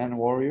of a man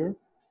warrior.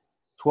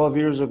 12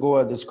 years ago,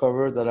 I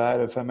discovered that I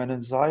had a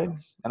feminine side,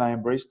 and I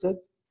embraced it.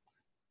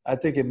 I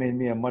think it made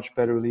me a much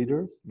better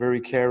leader,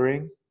 very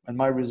caring, and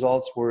my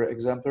results were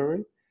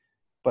exemplary.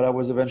 But I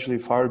was eventually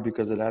fired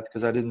because of that,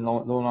 because I didn't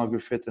no longer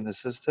fit in the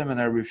system, and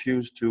I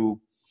refused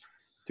to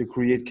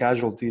create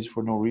casualties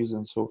for no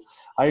reason. So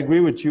I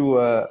agree with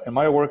you. In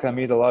my work, I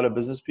meet a lot of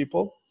business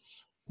people.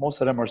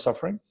 Most of them are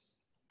suffering.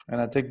 And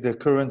I think the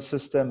current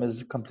system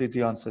is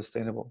completely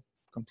unsustainable.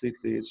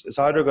 Completely. It's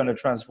either going to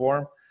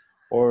transform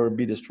or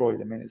be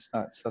destroyed. I mean, it's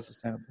not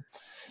sustainable.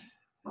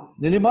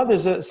 Nilima,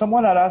 there's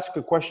someone had asked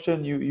a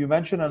question. You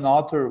mentioned an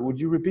author. Would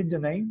you repeat the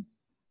name?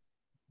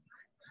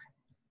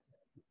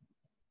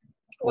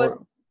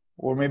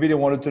 Or maybe they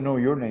wanted to know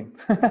your name.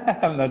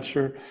 I'm not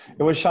sure.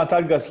 It was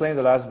Chantal Gosselin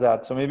that asked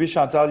that. So maybe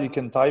Chantal, you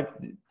can type.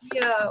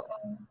 Yeah.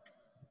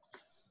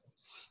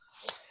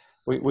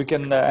 We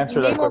can answer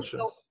that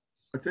question.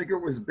 I think it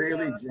was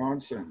Bailey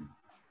Johnson.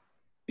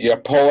 Yeah,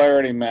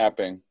 polarity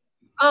mapping.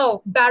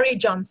 Oh, Barry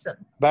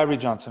Johnson. Barry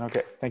Johnson.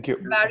 Okay, thank you.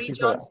 Barry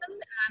Johnson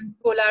and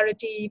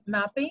polarity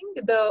mapping.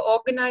 The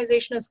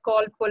organization is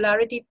called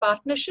Polarity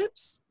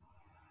Partnerships.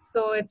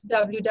 So it's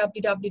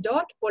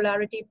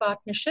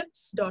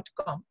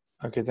www.polaritypartnerships.com.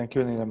 Okay, thank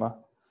you, Nilima.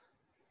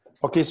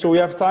 Okay, so we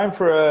have time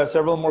for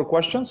several more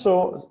questions.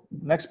 So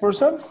next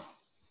person.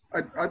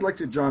 I'd like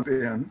to jump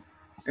in,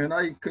 and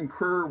I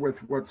concur with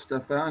what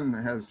Stefan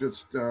has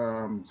just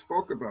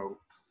spoke about,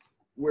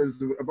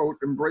 was about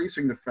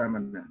embracing the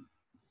feminine.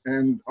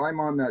 And I'm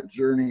on that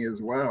journey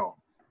as well.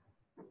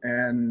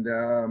 And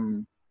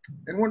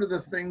one of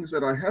the things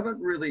that I haven't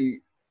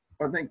really,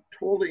 I think,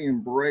 totally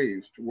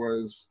embraced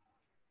was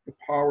the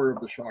power of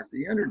the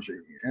Shakti energy.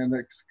 And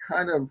it's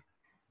kind of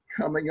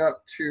coming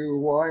up to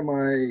why am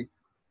I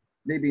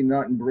maybe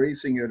not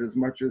embracing it as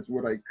much as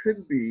what I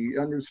could be,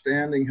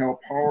 understanding how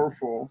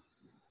powerful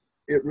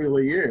it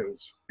really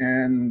is,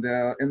 and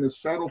the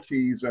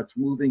subtleties that's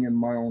moving in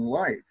my own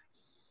life.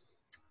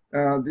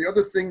 The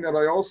other thing that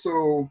I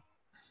also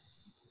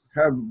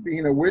have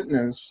been a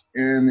witness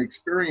and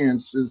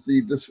experienced is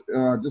the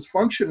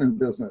dysfunction in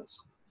business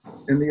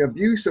and the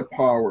abuse of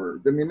power,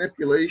 the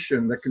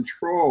manipulation, the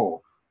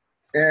control,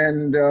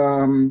 and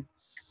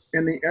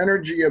the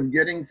energy of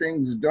getting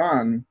things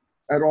done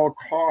at all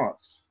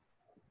costs.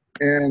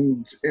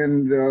 And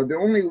the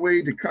only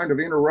way to kind of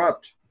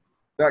interrupt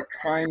that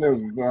kind of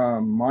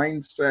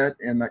mindset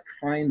and that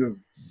kind of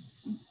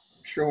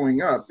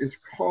showing up is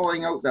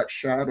calling out that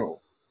shadow,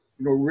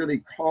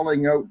 really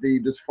calling out the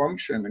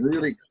dysfunction and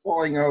really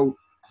calling out,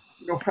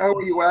 how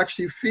are you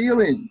actually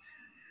feeling,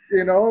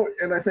 and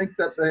I think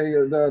that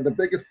the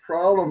biggest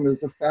problem is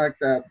the fact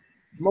that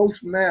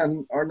most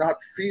men are not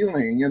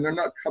feeling and they're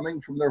not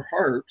coming from their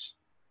hearts.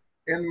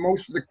 And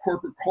most of the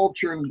corporate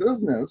culture and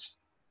business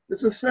is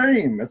the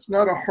same. It's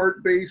not a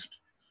heart-based,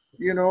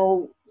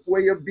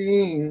 way of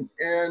being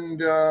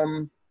and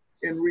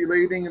in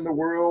relating in the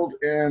world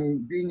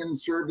and being in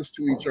service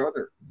to each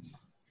other.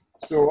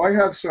 So I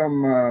have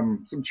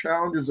some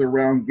challenges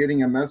around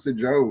getting a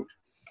message out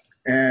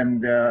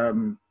and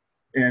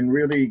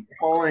really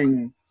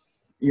calling,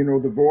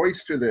 the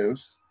voice to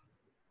this,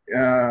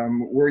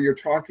 where you're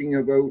talking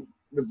about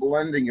the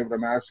blending of the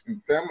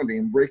masculine and feminine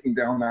and breaking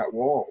down that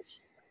walls.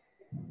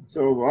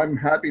 So I'm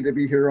happy to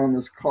be here on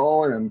this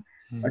call, and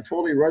I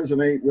totally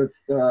resonate with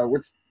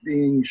what's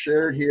being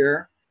shared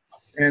here,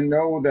 and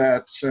know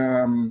that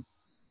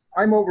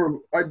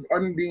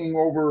I'm being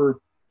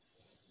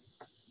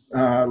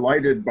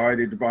lighted by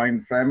the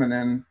divine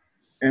feminine,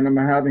 and I'm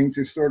having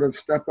to sort of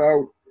step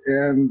out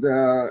and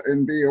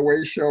be a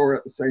way shower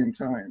at the same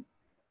time.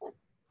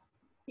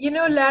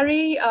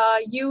 Larry,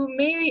 you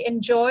may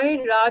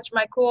enjoy Raj,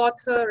 my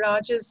co-author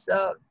Raj's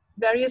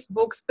various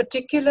books,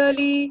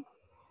 particularly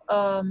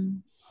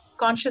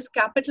Conscious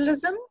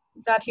Capitalism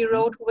that he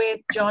wrote with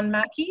John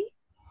Mackey,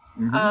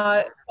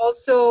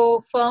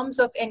 also Forms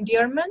of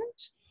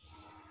Endearment,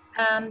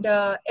 and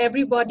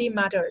Everybody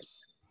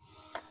Matters.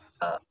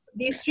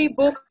 These three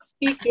books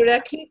speak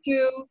directly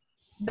to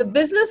the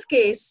business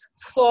case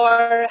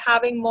for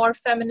having more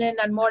feminine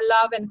and more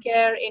love and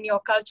care in your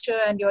culture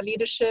and your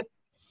leadership.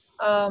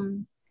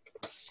 And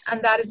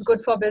that is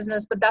good for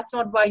business, but that's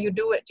not why you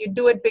do it. You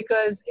do it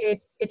because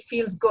it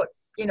feels good,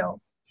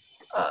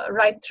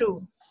 right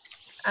through.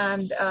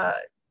 And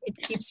it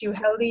keeps you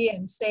healthy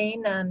and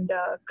sane and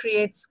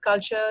creates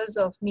cultures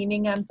of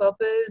meaning and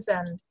purpose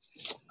and,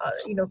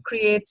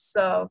 creates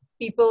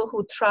people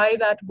who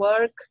thrive at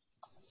work.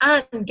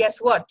 And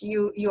guess what?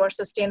 You are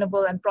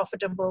sustainable and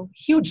profitable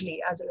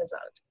hugely as a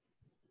result.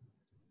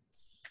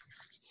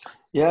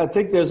 Yeah, I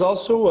think there's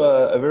also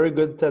a very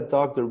good TED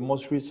Talk, the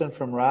most recent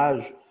from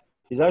Raj.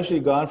 He's actually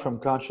gone from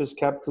conscious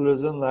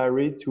capitalism,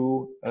 Larry,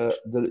 to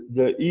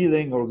the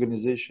healing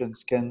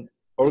organizations. Can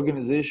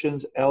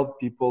organizations help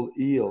people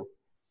heal?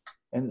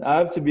 And I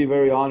have to be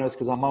very honest,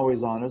 because I'm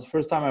always honest.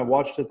 First time I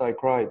watched it, I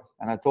cried.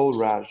 And I told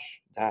Raj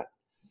that.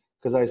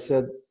 Because I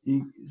said,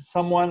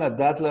 someone at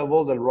that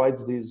level that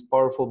writes these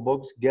powerful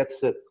books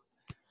gets it.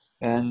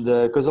 And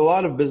because a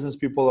lot of business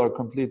people are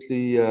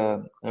completely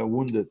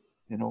wounded,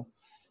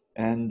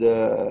 And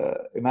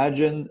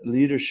imagine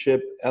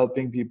leadership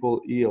helping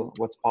people heal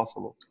what's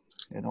possible,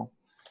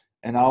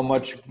 and how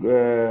much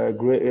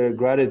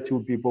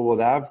gratitude people will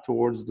have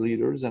towards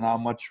leaders and how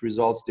much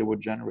results they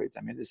would generate.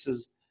 I mean,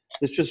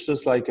 it's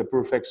just like a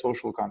perfect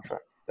social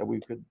contract that we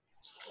could.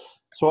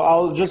 So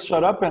I'll just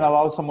shut up and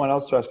allow someone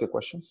else to ask a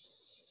question.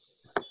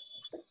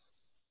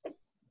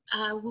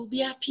 I will be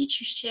happy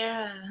to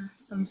share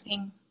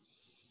something.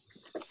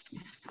 Go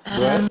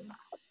ahead.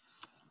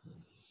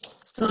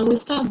 So I will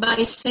start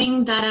by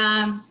saying that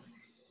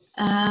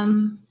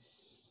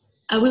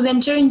I will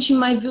enter into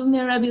my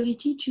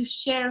vulnerability to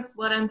share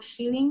what I'm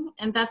feeling,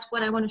 and that's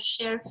what I want to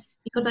share,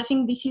 because I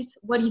think this is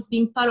what is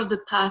being part of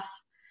the path.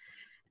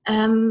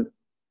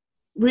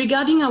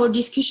 Regarding our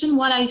discussion,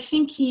 what I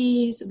think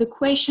is, the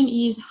question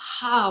is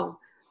how?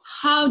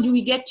 How do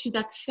we get to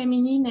that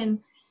feminine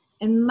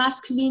and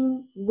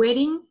masculine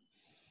wedding?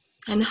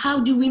 And how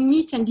do we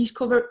meet and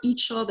discover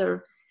each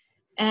other?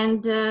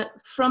 And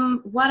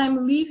from what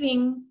I'm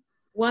living,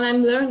 what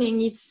I'm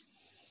learning, it's,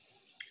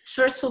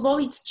 first of all,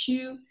 it's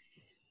to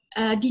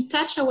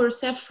detach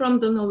ourselves from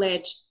the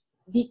knowledge,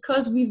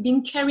 because we've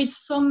been carried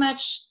so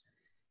much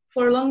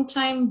for a long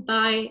time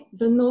by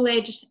the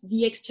knowledge,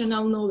 the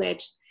external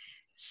knowledge.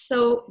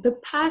 So the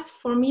path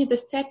for me, the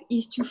step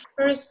is to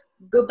first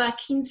go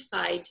back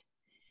inside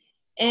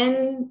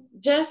and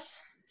just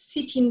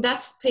sit in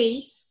that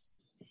space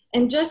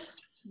and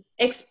just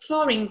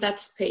exploring that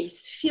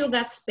space, feel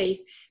that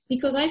space,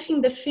 because I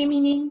think the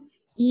feminine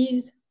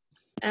is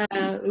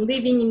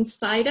living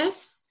inside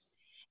us,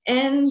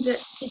 and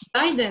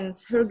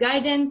her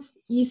guidance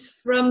is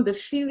from the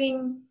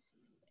feeling,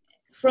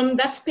 from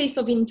that space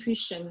of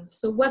intuition.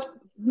 So what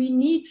we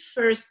need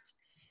first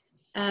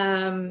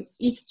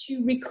is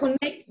to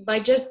reconnect by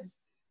just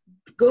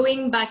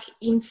going back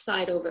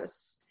inside of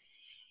us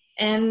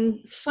and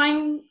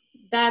find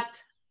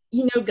that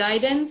inner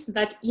guidance,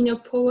 that inner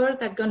power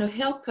that's going to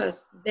help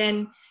us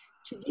then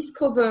to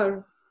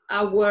discover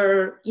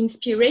our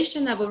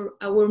inspiration,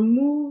 our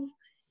move,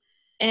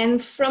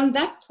 And from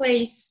that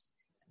place,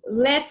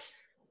 let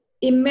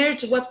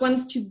emerge what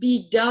wants to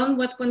be done,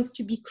 what wants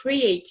to be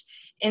created.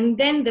 And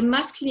then the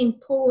masculine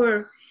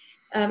power,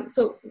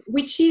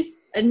 which is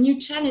a new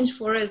challenge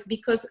for us,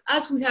 because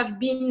as we have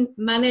been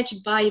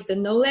managed by the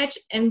knowledge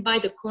and by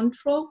the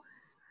control,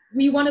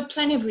 we want to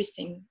plan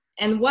everything.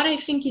 And what I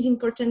think is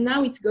important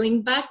now, it's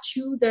going back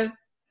to the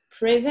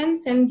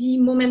presence and the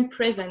moment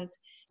present,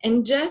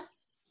 and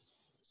just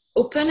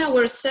open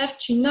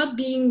ourselves to not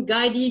being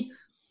guided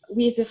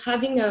with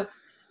having a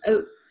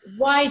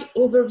wide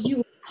overview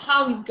of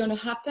how it's going to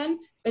happen,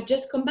 but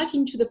just come back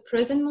into the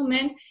present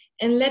moment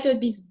and let it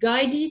be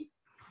guided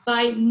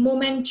by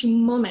moment to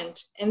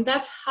moment. And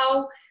that's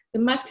how the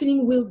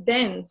masculine will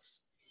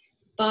dance,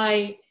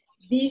 by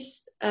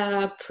this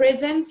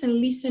presence and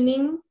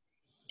listening,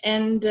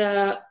 and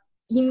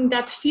in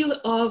that field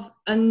of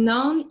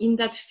unknown, in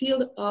that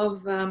field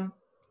of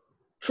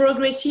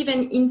progressive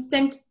and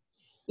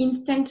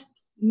instant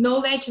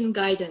knowledge and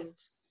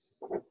guidance.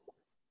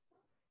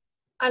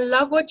 I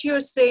love what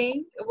you're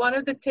saying. One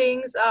of the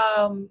things,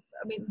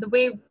 the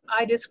way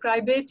I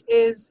describe it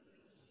is,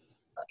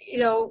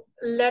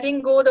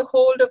 letting go the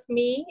hold of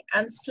me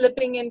and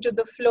slipping into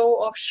the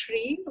flow of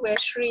Shri, where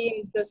Shri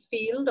is this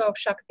field of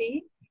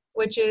Shakti,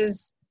 which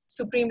is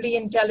supremely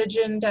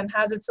intelligent and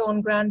has its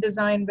own grand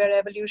design where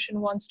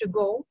evolution wants to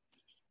go.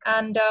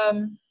 And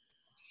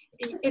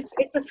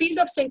it's a field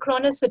of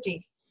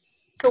synchronicity.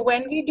 So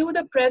when we do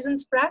the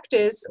presence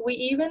practice, we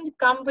even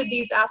come with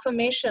these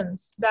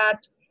affirmations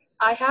that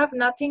I have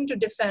nothing to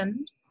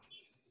defend,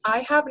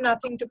 I have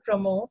nothing to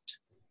promote,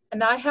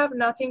 and I have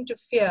nothing to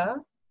fear,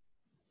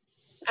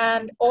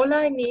 and all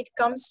I need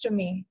comes to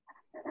me.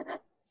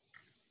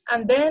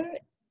 And then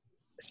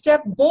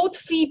step both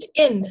feet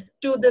in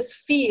to this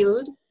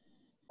field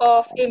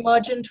of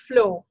emergent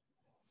flow,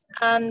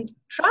 and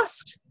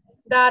trust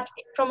that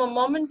from a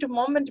moment to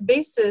moment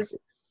basis,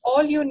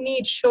 all you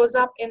need shows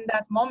up in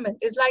that moment.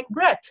 Is like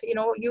breath.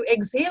 You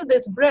exhale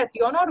this breath,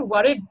 you're not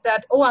worried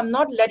that, oh, I'm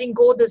not letting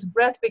go of this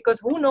breath because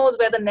who knows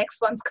where the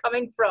next one's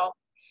coming from.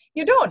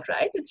 You don't,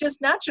 right? It's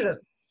just natural.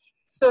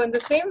 So in the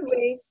same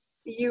way,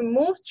 you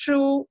move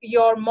through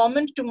your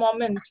moment to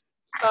moment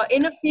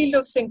in a field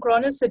of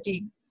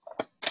synchronicity.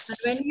 And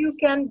when you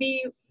can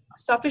be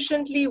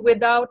sufficiently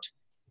without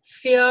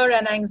fear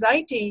and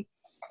anxiety,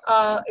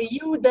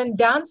 you then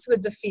dance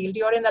with the field.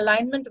 You're in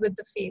alignment with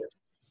the field.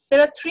 There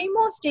are 3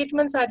 more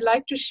statements I'd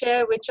like to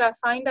share, which I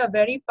find are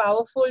very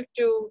powerful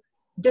to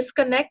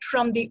disconnect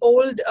from the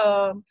old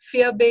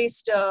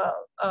fear-based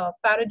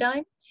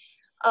paradigm.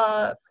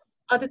 Are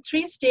the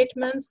 3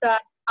 statements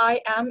that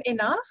I am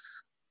enough,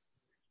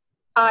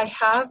 I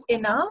have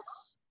enough,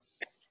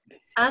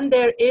 and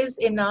there is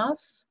enough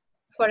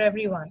for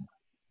everyone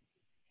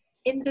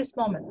in this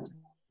moment,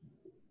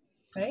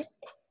 right?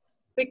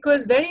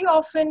 Because very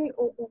often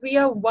we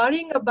are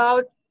worrying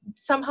about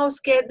somehow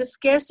the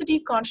scarcity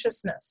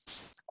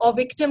consciousness or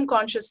victim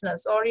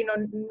consciousness, or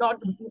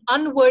not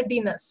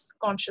unworthiness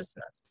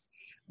consciousness.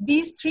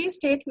 These 3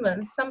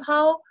 statements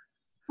somehow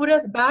put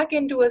us back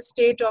into a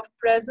state of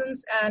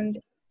presence and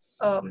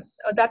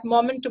that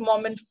moment to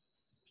moment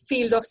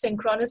field of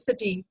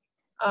synchronicity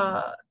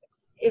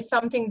is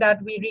something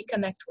that we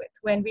reconnect with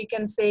when we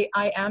can say,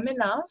 I am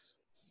enough,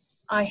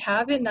 I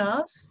have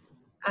enough,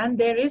 and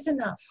there is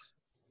enough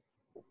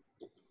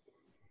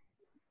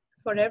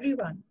for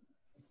everyone.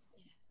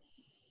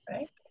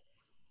 Right?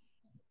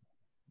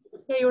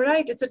 Yeah, you're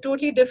right. It's a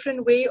totally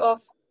different way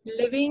of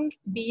living,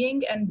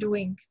 being, and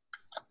doing.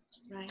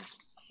 Right.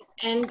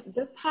 And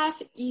the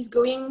path is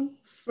going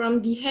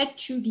from the head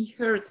to the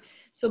heart.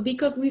 So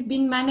because we've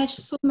been managed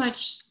so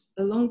much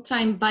a long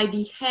time by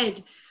the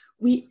head,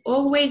 we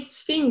always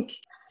think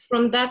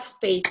from that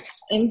space.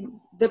 And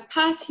the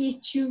path is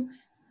to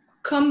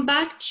come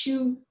back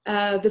to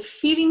the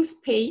feeling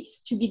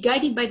space, to be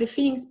guided by the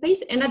feeling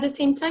space, and at the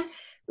same time,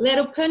 let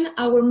open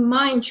our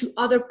mind to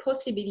other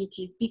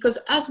possibilities. Because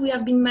as we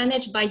have been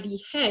managed by the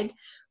head,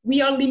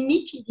 we are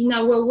limited in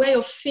our way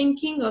of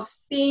thinking, of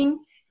seeing,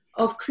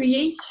 of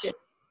creation.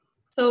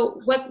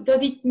 So what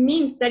does it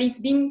mean? That it's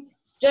been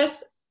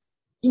just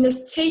in a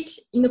state,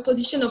 in a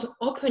position of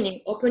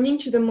opening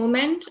to the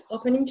moment,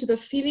 opening to the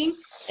feeling,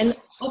 and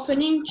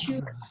opening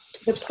to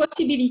the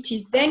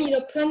possibilities. Then it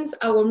opens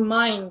our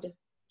mind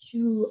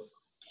to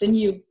the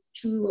new,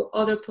 to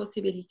other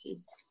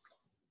possibilities.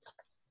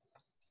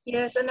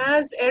 Yes, and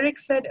as Eric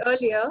said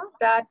earlier,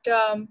 that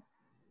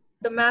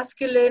the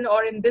masculine,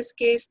 or in this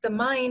case, the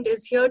mind,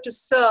 is here to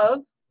serve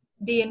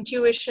the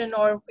intuition,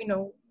 or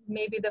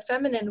maybe the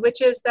feminine,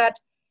 which is that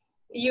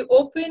you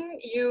open,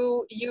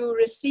 you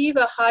receive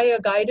a higher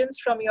guidance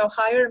from your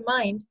higher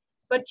mind,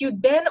 but you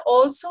then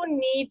also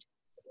need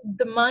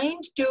the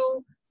mind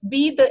to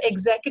be the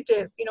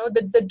executive,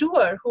 the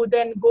doer, who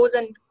then goes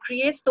and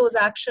creates those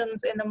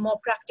actions in a more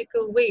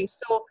practical way.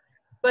 So,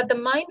 but the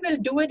mind will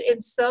do it in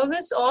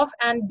service of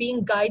and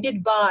being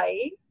guided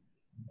by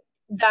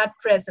that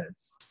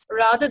presence,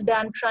 rather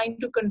than trying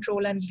to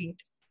control and lead.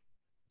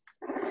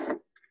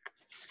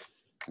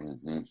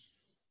 Mm-hmm.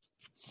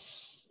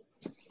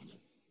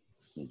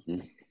 Mm-hmm.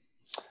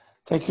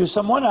 Thank you.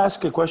 Someone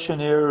asked a question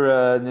here,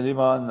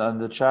 Nilima, on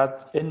the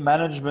chat. In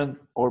management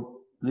or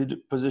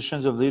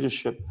positions of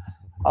leadership,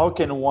 how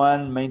can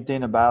one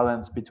maintain a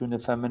balance between the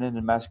feminine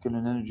and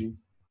masculine energy?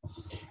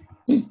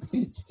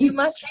 You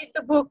must read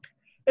the book.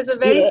 It's a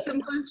very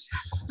simple,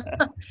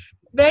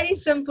 very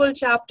simple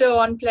chapter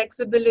on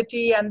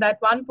flexibility and that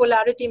one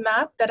polarity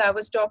map that I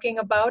was talking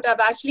about.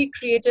 I've actually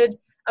created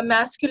a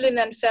masculine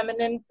and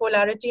feminine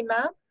polarity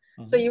map.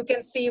 So you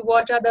can see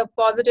what are the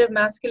positive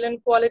masculine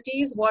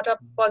qualities, what are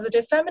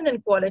positive feminine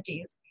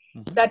qualities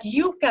that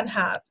you can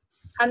have.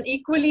 And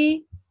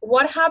equally,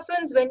 what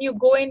happens when you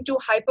go into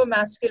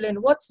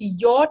hyper-masculine? What's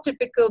your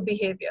typical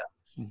behavior?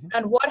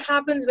 And what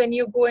happens when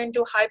you go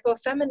into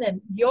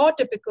hyper-feminine? Your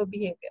typical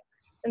behavior.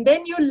 And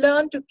then you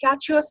learn to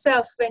catch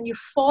yourself when you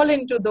fall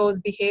into those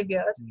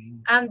behaviors.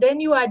 And then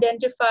you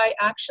identify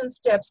action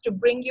steps to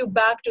bring you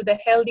back to the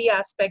healthy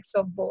aspects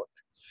of both.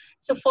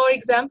 So for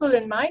example,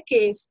 in my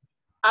case,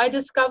 I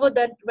discovered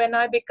that when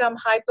I become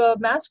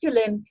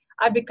hyper-masculine,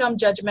 I become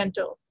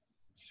judgmental.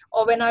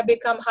 Or when I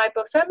become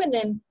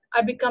hyper-feminine,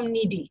 I become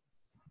needy,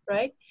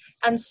 right?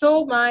 And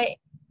so my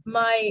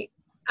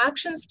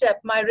action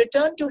step, my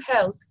return to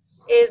health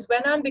is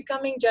when I'm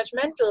becoming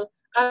judgmental,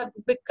 I've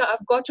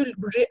got to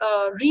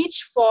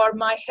reach for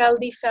my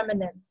healthy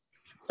feminine.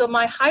 So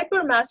my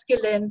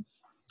hyper-masculine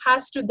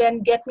has to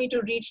then get me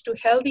to reach to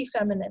healthy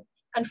feminine.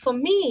 And for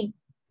me,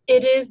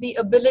 it is the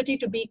ability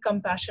to be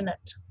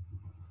compassionate.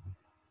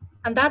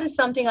 And that is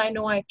something I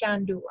know I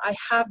can do. I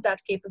have that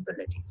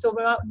capability. So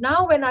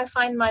now when I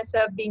find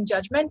myself being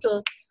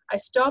judgmental, I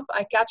stop,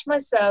 I catch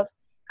myself,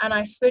 and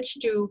I switch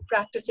to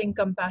practicing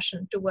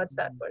compassion towards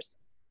that person.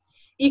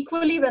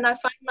 Equally, when I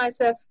find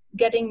myself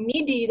getting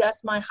needy,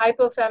 that's my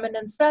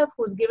hyper-feminine self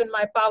who's given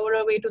my power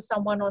away to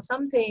someone or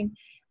something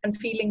and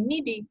feeling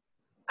needy.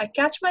 I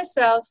catch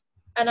myself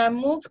and I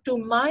move to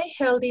my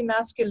healthy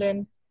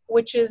masculine,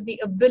 which is the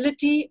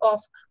ability of,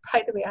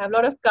 by the way, I have a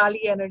lot of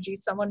Kali energy.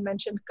 Someone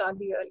mentioned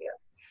Kali earlier.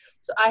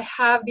 So I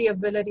have the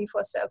ability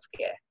for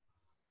self-care,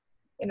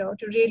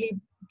 to really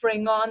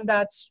bring on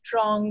that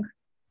strong,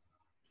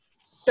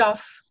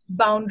 tough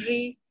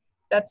boundary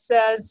that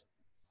says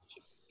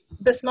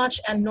this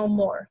much and no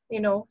more.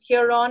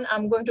 Here on,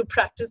 I'm going to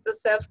practice the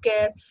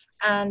self-care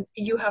and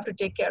you have to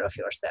take care of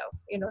yourself.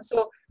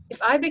 So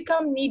if I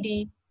become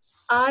needy,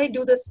 I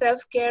do the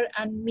self-care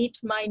and meet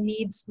my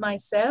needs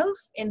myself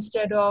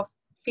instead of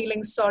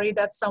feeling sorry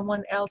that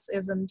someone else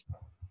isn't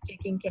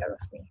taking care of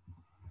me.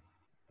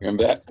 And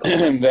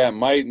that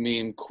might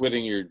mean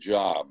quitting your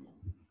job.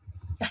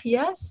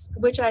 Yes,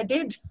 which I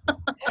did.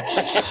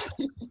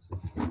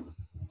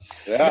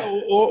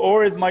 Yeah.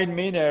 Or it might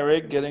mean,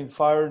 Eric, getting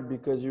fired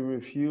because you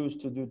refuse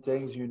to do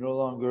things you no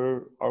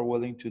longer are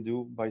willing to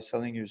do by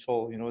selling your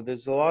soul.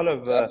 There's a lot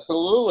of...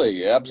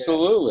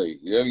 Absolutely.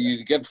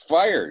 You get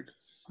fired.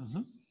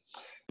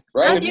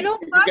 Right? And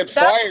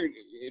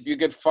If you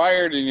get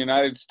fired in the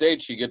United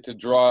States, you get to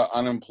draw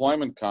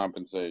unemployment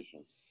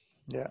compensation.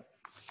 Yeah.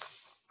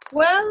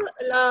 Well,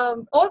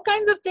 all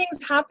kinds of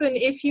things happen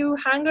if you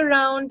hang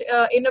around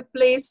in a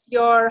place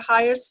your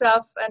higher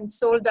self and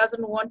soul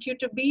doesn't want you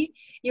to be.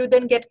 You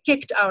then get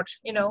kicked out.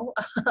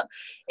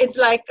 It's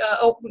like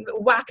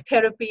whack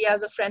therapy,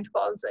 as a friend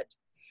calls it.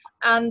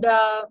 And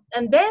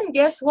then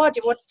guess what?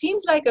 What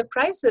seems like a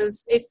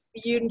crisis, if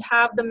you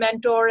have the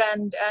mentor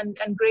and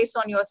grace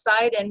on your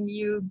side and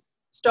you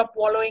stop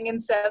wallowing in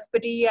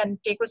self-pity and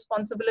take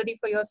responsibility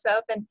for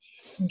yourself and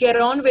get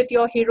on with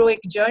your heroic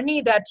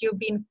journey that you've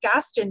been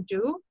cast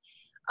into,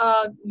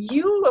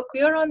 you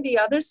appear on the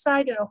other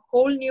side in a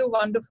whole new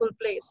wonderful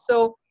place.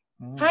 So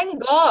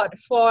thank God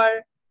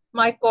for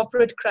my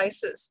corporate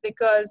crisis,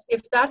 because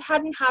if that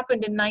hadn't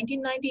happened in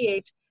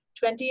 1998,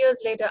 20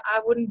 years later, I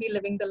wouldn't be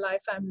living the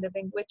life I'm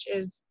living, which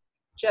is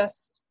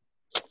just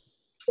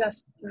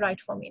right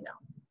for me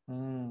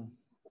now.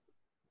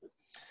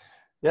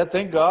 Yeah,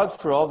 thank God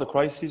for all the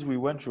crises we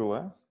went through.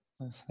 Oh,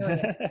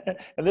 yeah.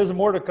 And there's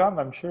more to come,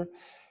 I'm sure.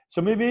 So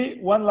maybe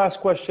one last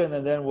question,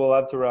 and then we'll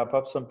have to wrap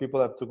up. Some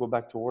people have to go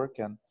back to work,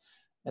 and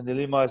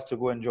Nilima has to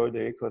go enjoy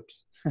the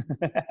eclipse.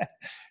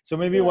 So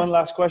maybe one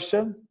last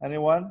question.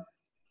 Anyone?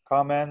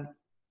 Comment?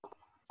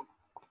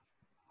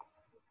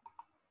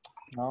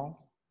 No?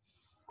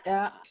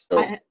 Yeah,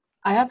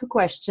 I have a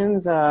question.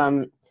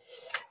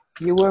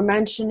 You were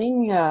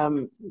mentioning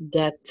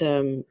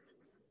that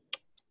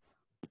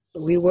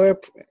we were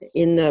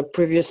in a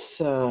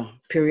previous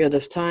period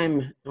of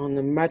time on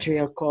the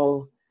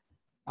matriarchal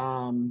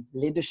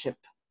leadership.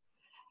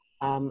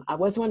 I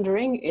was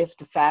wondering if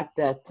the fact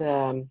that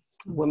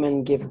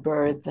women give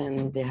birth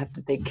and they have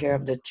to take care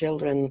of the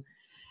children,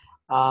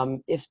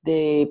 if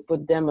they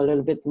put them a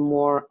little bit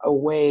more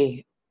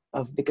away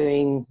of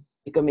becoming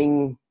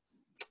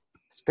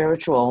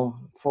spiritual,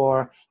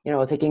 for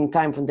taking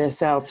time for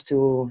themselves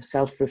to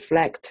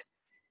self-reflect,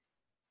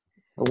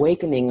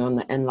 awakening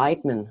on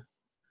enlightenment,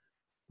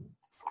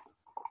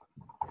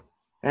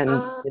 and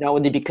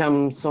they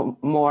become so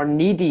more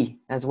needy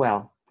as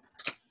well.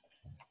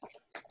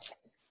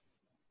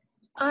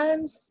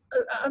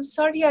 I'm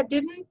sorry, I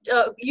didn't.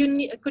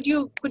 Could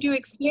you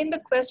explain the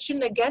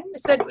question again?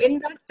 It said in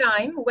that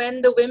time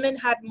when the women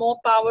had more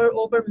power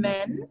over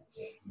men,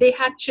 they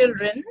had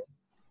children,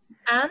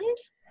 and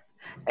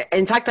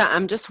In fact,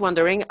 I'm just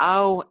wondering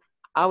how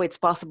it's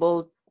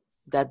possible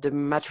that the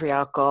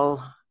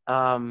matriarchal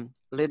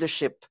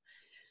leadership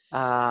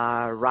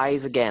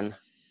rise again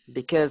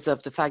because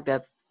of the fact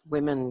that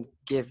women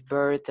give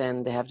birth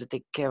and they have to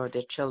take care of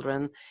their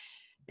children,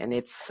 and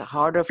it's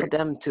harder for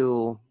them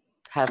to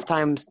have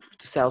time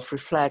to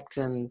self-reflect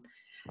and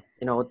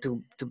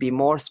to be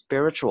more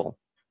spiritual.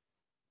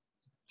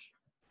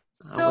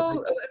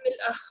 so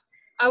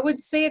I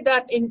would say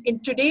that in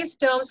today's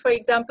terms, for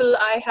example,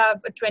 I have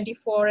a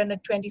 24 and a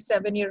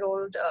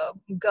 27-year-old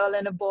girl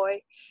and a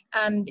boy,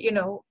 and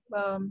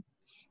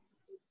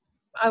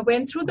I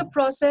went through the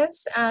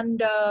process,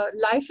 and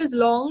life is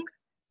long,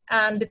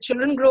 and the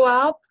children grow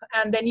up,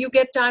 and then you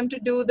get time to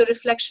do the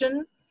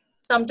reflection.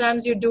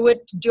 Sometimes you do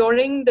it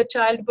during the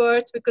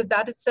childbirth because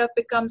that itself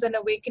becomes an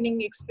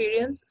awakening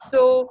experience.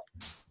 So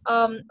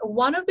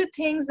one of the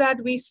things that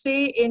we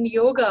say in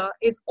yoga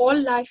is all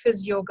life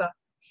is yoga.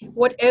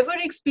 Whatever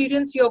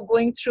experience you're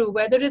going through,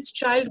 whether it's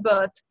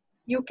childbirth,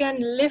 you can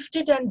lift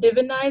it and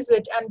divinize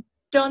it and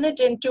turn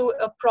it into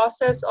a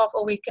process of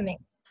awakening.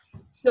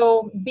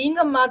 So being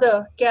a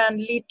mother can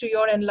lead to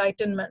your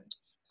enlightenment.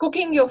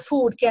 Cooking your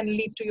food can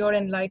lead to your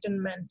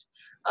enlightenment.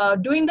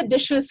 Doing the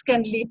dishes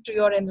can lead to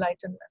your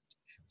enlightenment.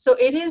 So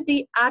it is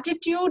the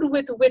attitude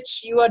with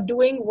which you are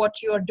doing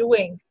what you are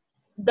doing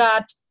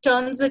that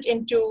turns it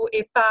into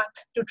a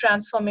path to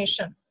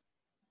transformation.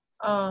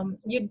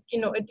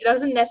 It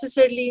doesn't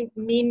necessarily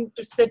mean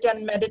to sit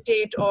and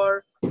meditate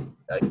or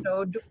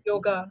do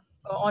yoga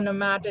on a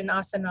mat in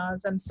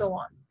asanas and so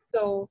on.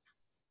 So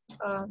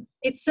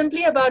it's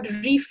simply about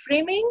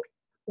reframing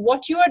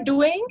what you are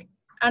doing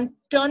and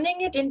turning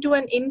it into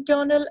an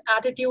internal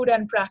attitude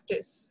and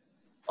practice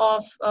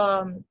of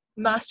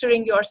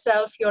mastering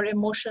yourself, your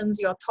emotions,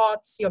 your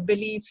thoughts, your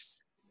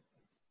beliefs.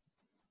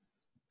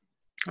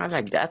 I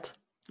like that.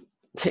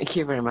 Thank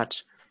you very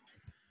much.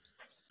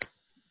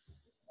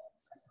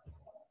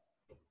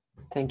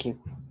 Thank you.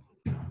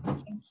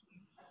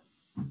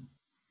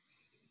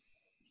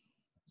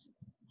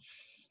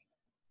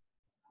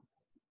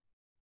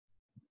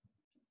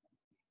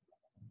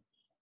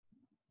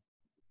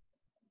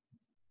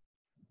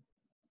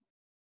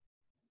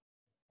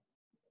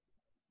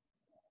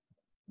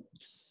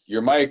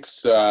 Your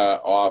mic's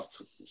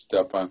off,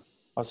 Stefan.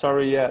 Oh,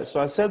 sorry. Yeah. So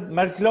I said,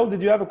 Marie-Claude,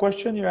 did you have a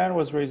question? Your hand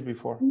was raised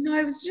before. No,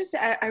 it was just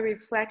a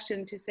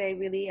reflection to say,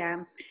 really,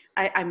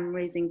 I'm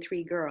raising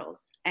 3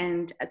 girls.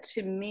 And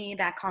to me,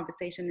 that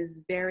conversation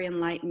is very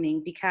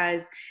enlightening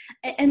because,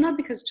 and not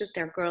because just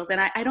they're girls.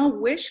 And I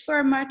don't wish for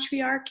a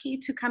matriarchy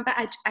to come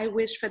back. I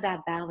wish for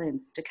that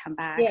balance to come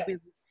back. Yes.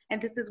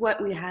 And this is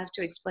what we have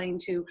to explain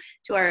to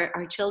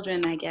our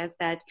children, I guess,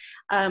 that,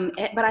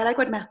 but I like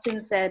what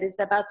Martine said, is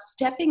about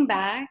stepping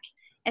back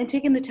and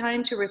taking the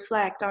time to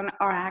reflect on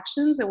our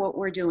actions and what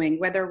we're doing,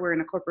 whether we're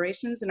in a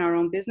corporations, in our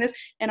own business,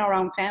 in our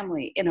own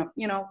family,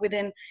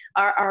 within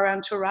our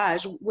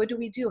entourage. What do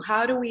we do?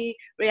 How do we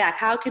react?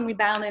 How can we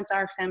balance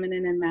our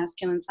feminine and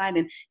masculine side?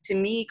 And to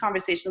me,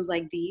 conversations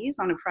like these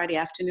on a Friday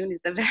afternoon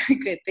is a very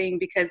good thing,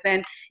 because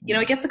then,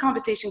 it gets the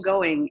conversation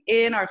going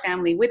in our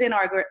family, within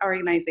our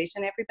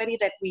organization, everybody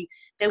that we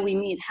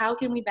meet. How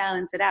can we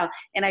balance it out?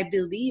 And I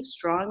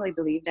strongly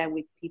believe that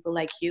with people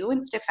like you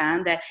and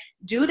Stefan that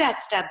do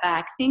that step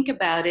back, think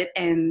about it,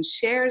 and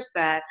shares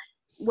that,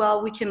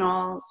 well, we can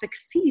all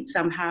succeed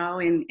somehow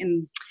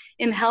in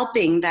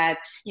helping that,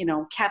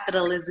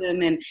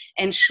 capitalism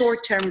and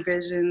short-term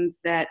visions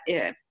that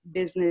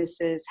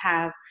businesses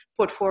have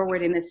put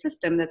forward in a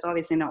system that's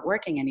obviously not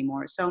working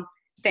anymore. So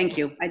thank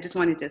you. I just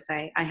wanted to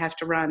say, I have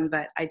to run,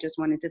 but I just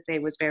wanted to say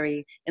it was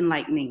very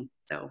enlightening.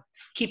 So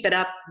keep it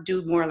up.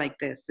 Do more like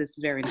this. This is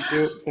very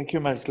nice. Thank you,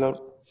 Marie-Claude.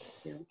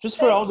 Just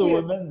for all the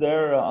women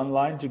there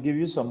online, to give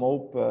you some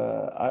hope,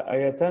 I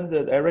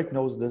attended, Eric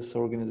knows this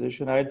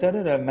organization, I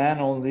attended a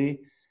man-only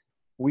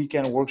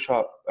weekend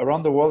workshop.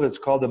 Around the world, it's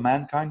called the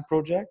Mankind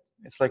Project.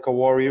 It's like a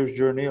warrior's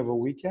journey of a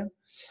weekend.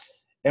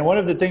 And one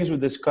of the things we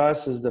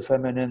discuss is the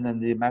feminine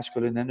and the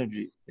masculine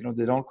energy.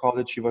 They don't call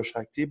it Shiva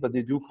Shakti, but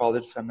they do call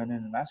it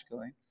feminine and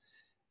masculine.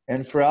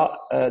 And for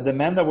the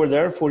men that were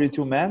there,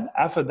 42 men,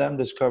 half of them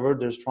discovered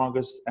their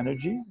strongest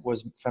energy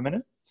was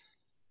feminine.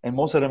 And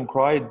most of them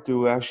cried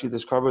to actually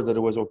discover that it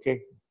was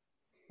okay.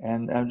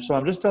 And so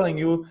I'm just telling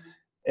you,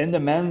 in the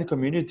men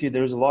community,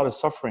 there's a lot of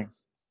suffering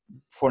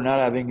for not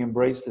having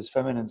embraced this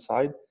feminine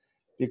side.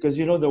 Because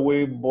the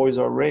way boys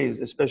are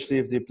raised, especially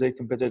if they play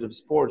competitive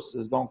sports,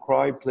 is don't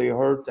cry, play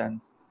hurt. And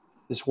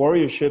this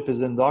warriorship is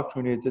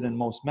indoctrinated in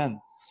most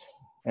men.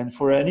 And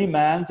for any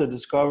man to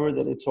discover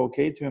that it's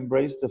okay to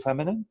embrace the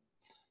feminine,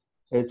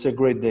 it's a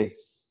great day.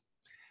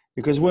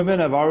 Because women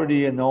have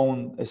already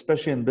known,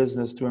 especially in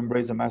business, to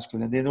embrace the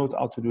masculine. They know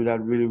how to do that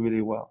really,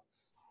 really well.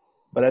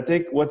 But I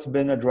think what's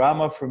been a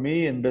drama for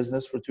me in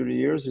business for 30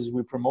 years is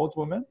we promote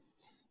women,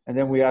 and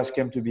then we ask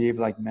them to behave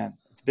like men.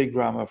 it's big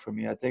drama for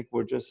me. I think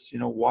we're just,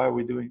 why are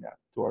we doing that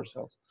to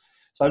ourselves?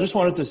 So I just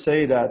wanted to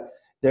say that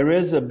there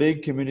is a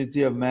big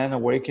community of men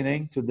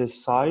awakening to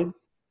this side.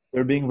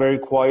 They're being very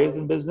quiet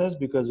in business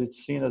because it's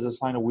seen as a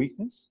sign of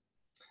weakness.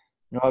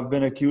 I've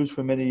been accused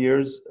for many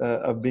years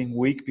of being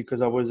weak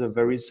because I was a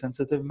very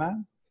sensitive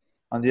man.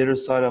 On the other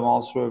side, I'm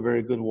also a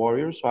very good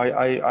warrior. So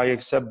I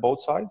accept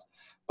both sides.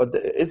 But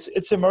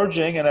it's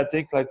emerging, and I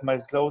think, like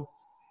Marie-Claude,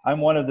 I'm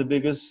one of the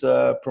biggest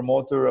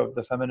promoter of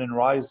the feminine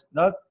rise,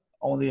 not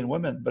only in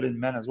women, but in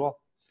men as well.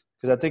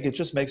 Because I think it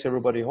just makes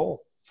everybody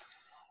whole.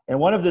 And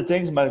one of the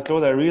things,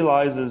 Marie-Claude, I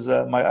realized is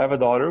I have a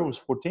daughter who's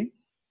 14,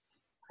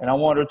 and I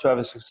want her to have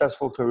a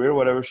successful career,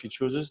 whatever she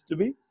chooses to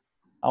be.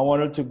 I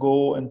want her to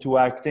go into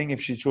acting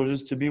if she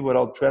chooses to be,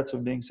 without threats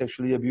of being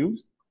sexually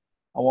abused.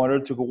 I want her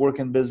to go work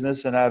in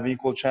business and have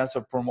equal chance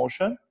of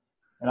promotion.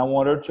 And I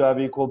want her to have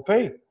equal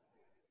pay,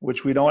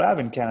 which we don't have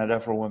in Canada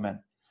for women.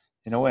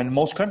 In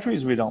most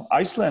countries we don't.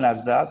 Iceland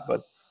has that,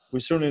 but we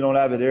certainly don't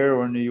have it here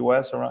or in the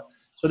US.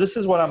 So this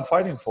is what I'm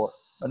fighting for.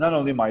 But not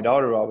only my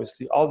daughter,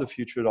 obviously, all the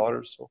future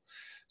daughters.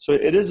 So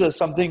it is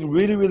something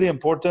really, really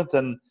important.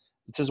 And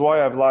this is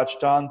why I've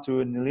latched on to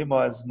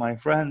Nilima as my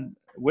friend,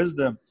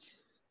 Wisdom.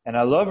 And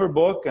I love her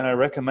book, and I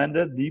recommend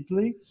it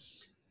deeply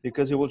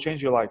because it will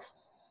change your life.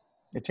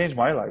 It changed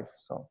my life.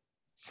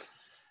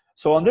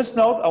 So on this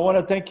note, I want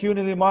to thank you,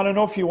 Nilima. I don't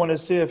know if you want to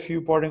say a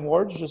few parting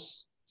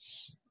words.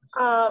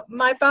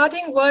 My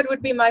parting word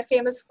would be my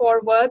famous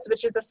 4 words,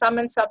 which is the sum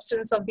and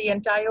substance of the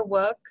entire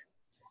work,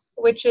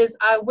 which is,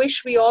 I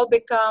wish we all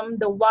become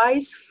the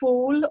wise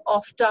fool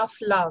of tough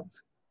love.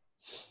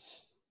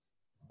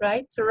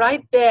 Right? So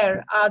right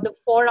there are the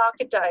 4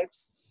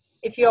 archetypes.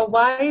 If you're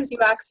wise, you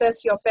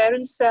access your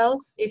parent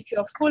self. If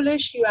you're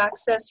foolish, you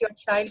access your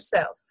child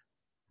self.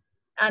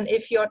 And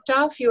if you're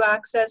tough, you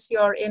access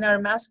your inner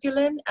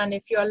masculine. And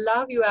if you're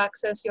love, you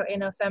access your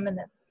inner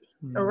feminine.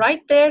 Right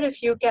there,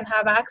 if you can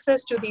have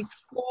access to these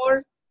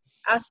 4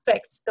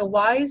 aspects, the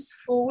wise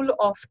fool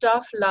of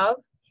tough love,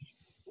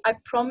 I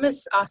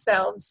promise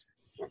ourselves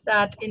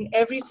that in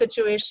every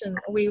situation,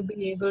 we'll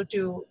be able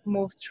to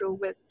move through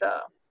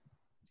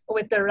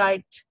with the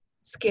right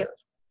skill.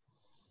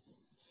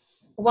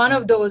 One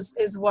of those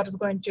is what is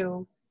going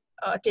to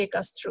take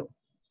us through.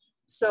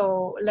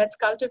 So let's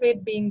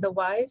cultivate being the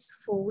wise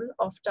fool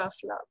of tough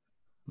love.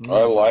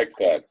 I like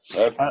that.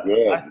 That's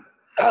good.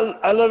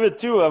 I love it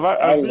too.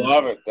 I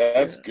love it.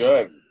 That's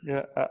good.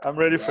 Yeah, I'm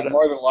ready for that.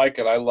 More than like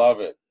it. I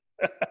love it.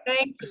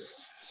 Thank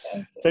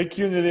you. Thank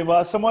you,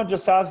 Nilima. Someone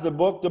just asked the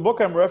book. The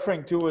book I'm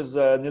referring to is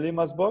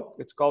Nilima's book.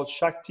 It's called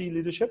Shakti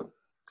Leadership.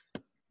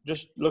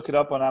 Just look it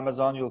up on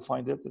Amazon. You'll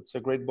find it. It's a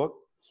great book.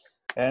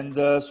 And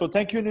so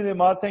thank you,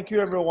 Nilima. Thank you,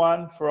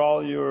 everyone, for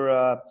all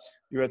your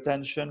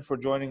attention, for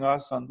joining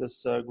us on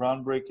this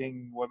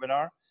groundbreaking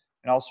webinar,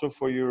 and also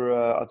for your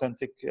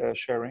authentic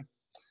sharing.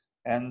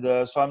 And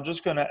so I'm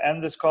just going to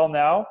end this call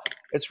now.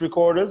 It's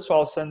recorded, so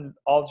I'll send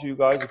all to you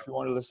guys if you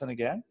want to listen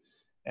again.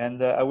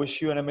 And I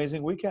wish you an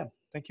amazing weekend.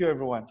 Thank you,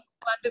 everyone.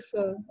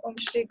 Wonderful. Om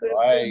Shri Guru.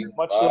 Bye.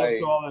 Much love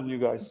to all of you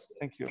guys.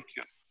 Thank you.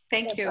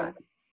 Thank you.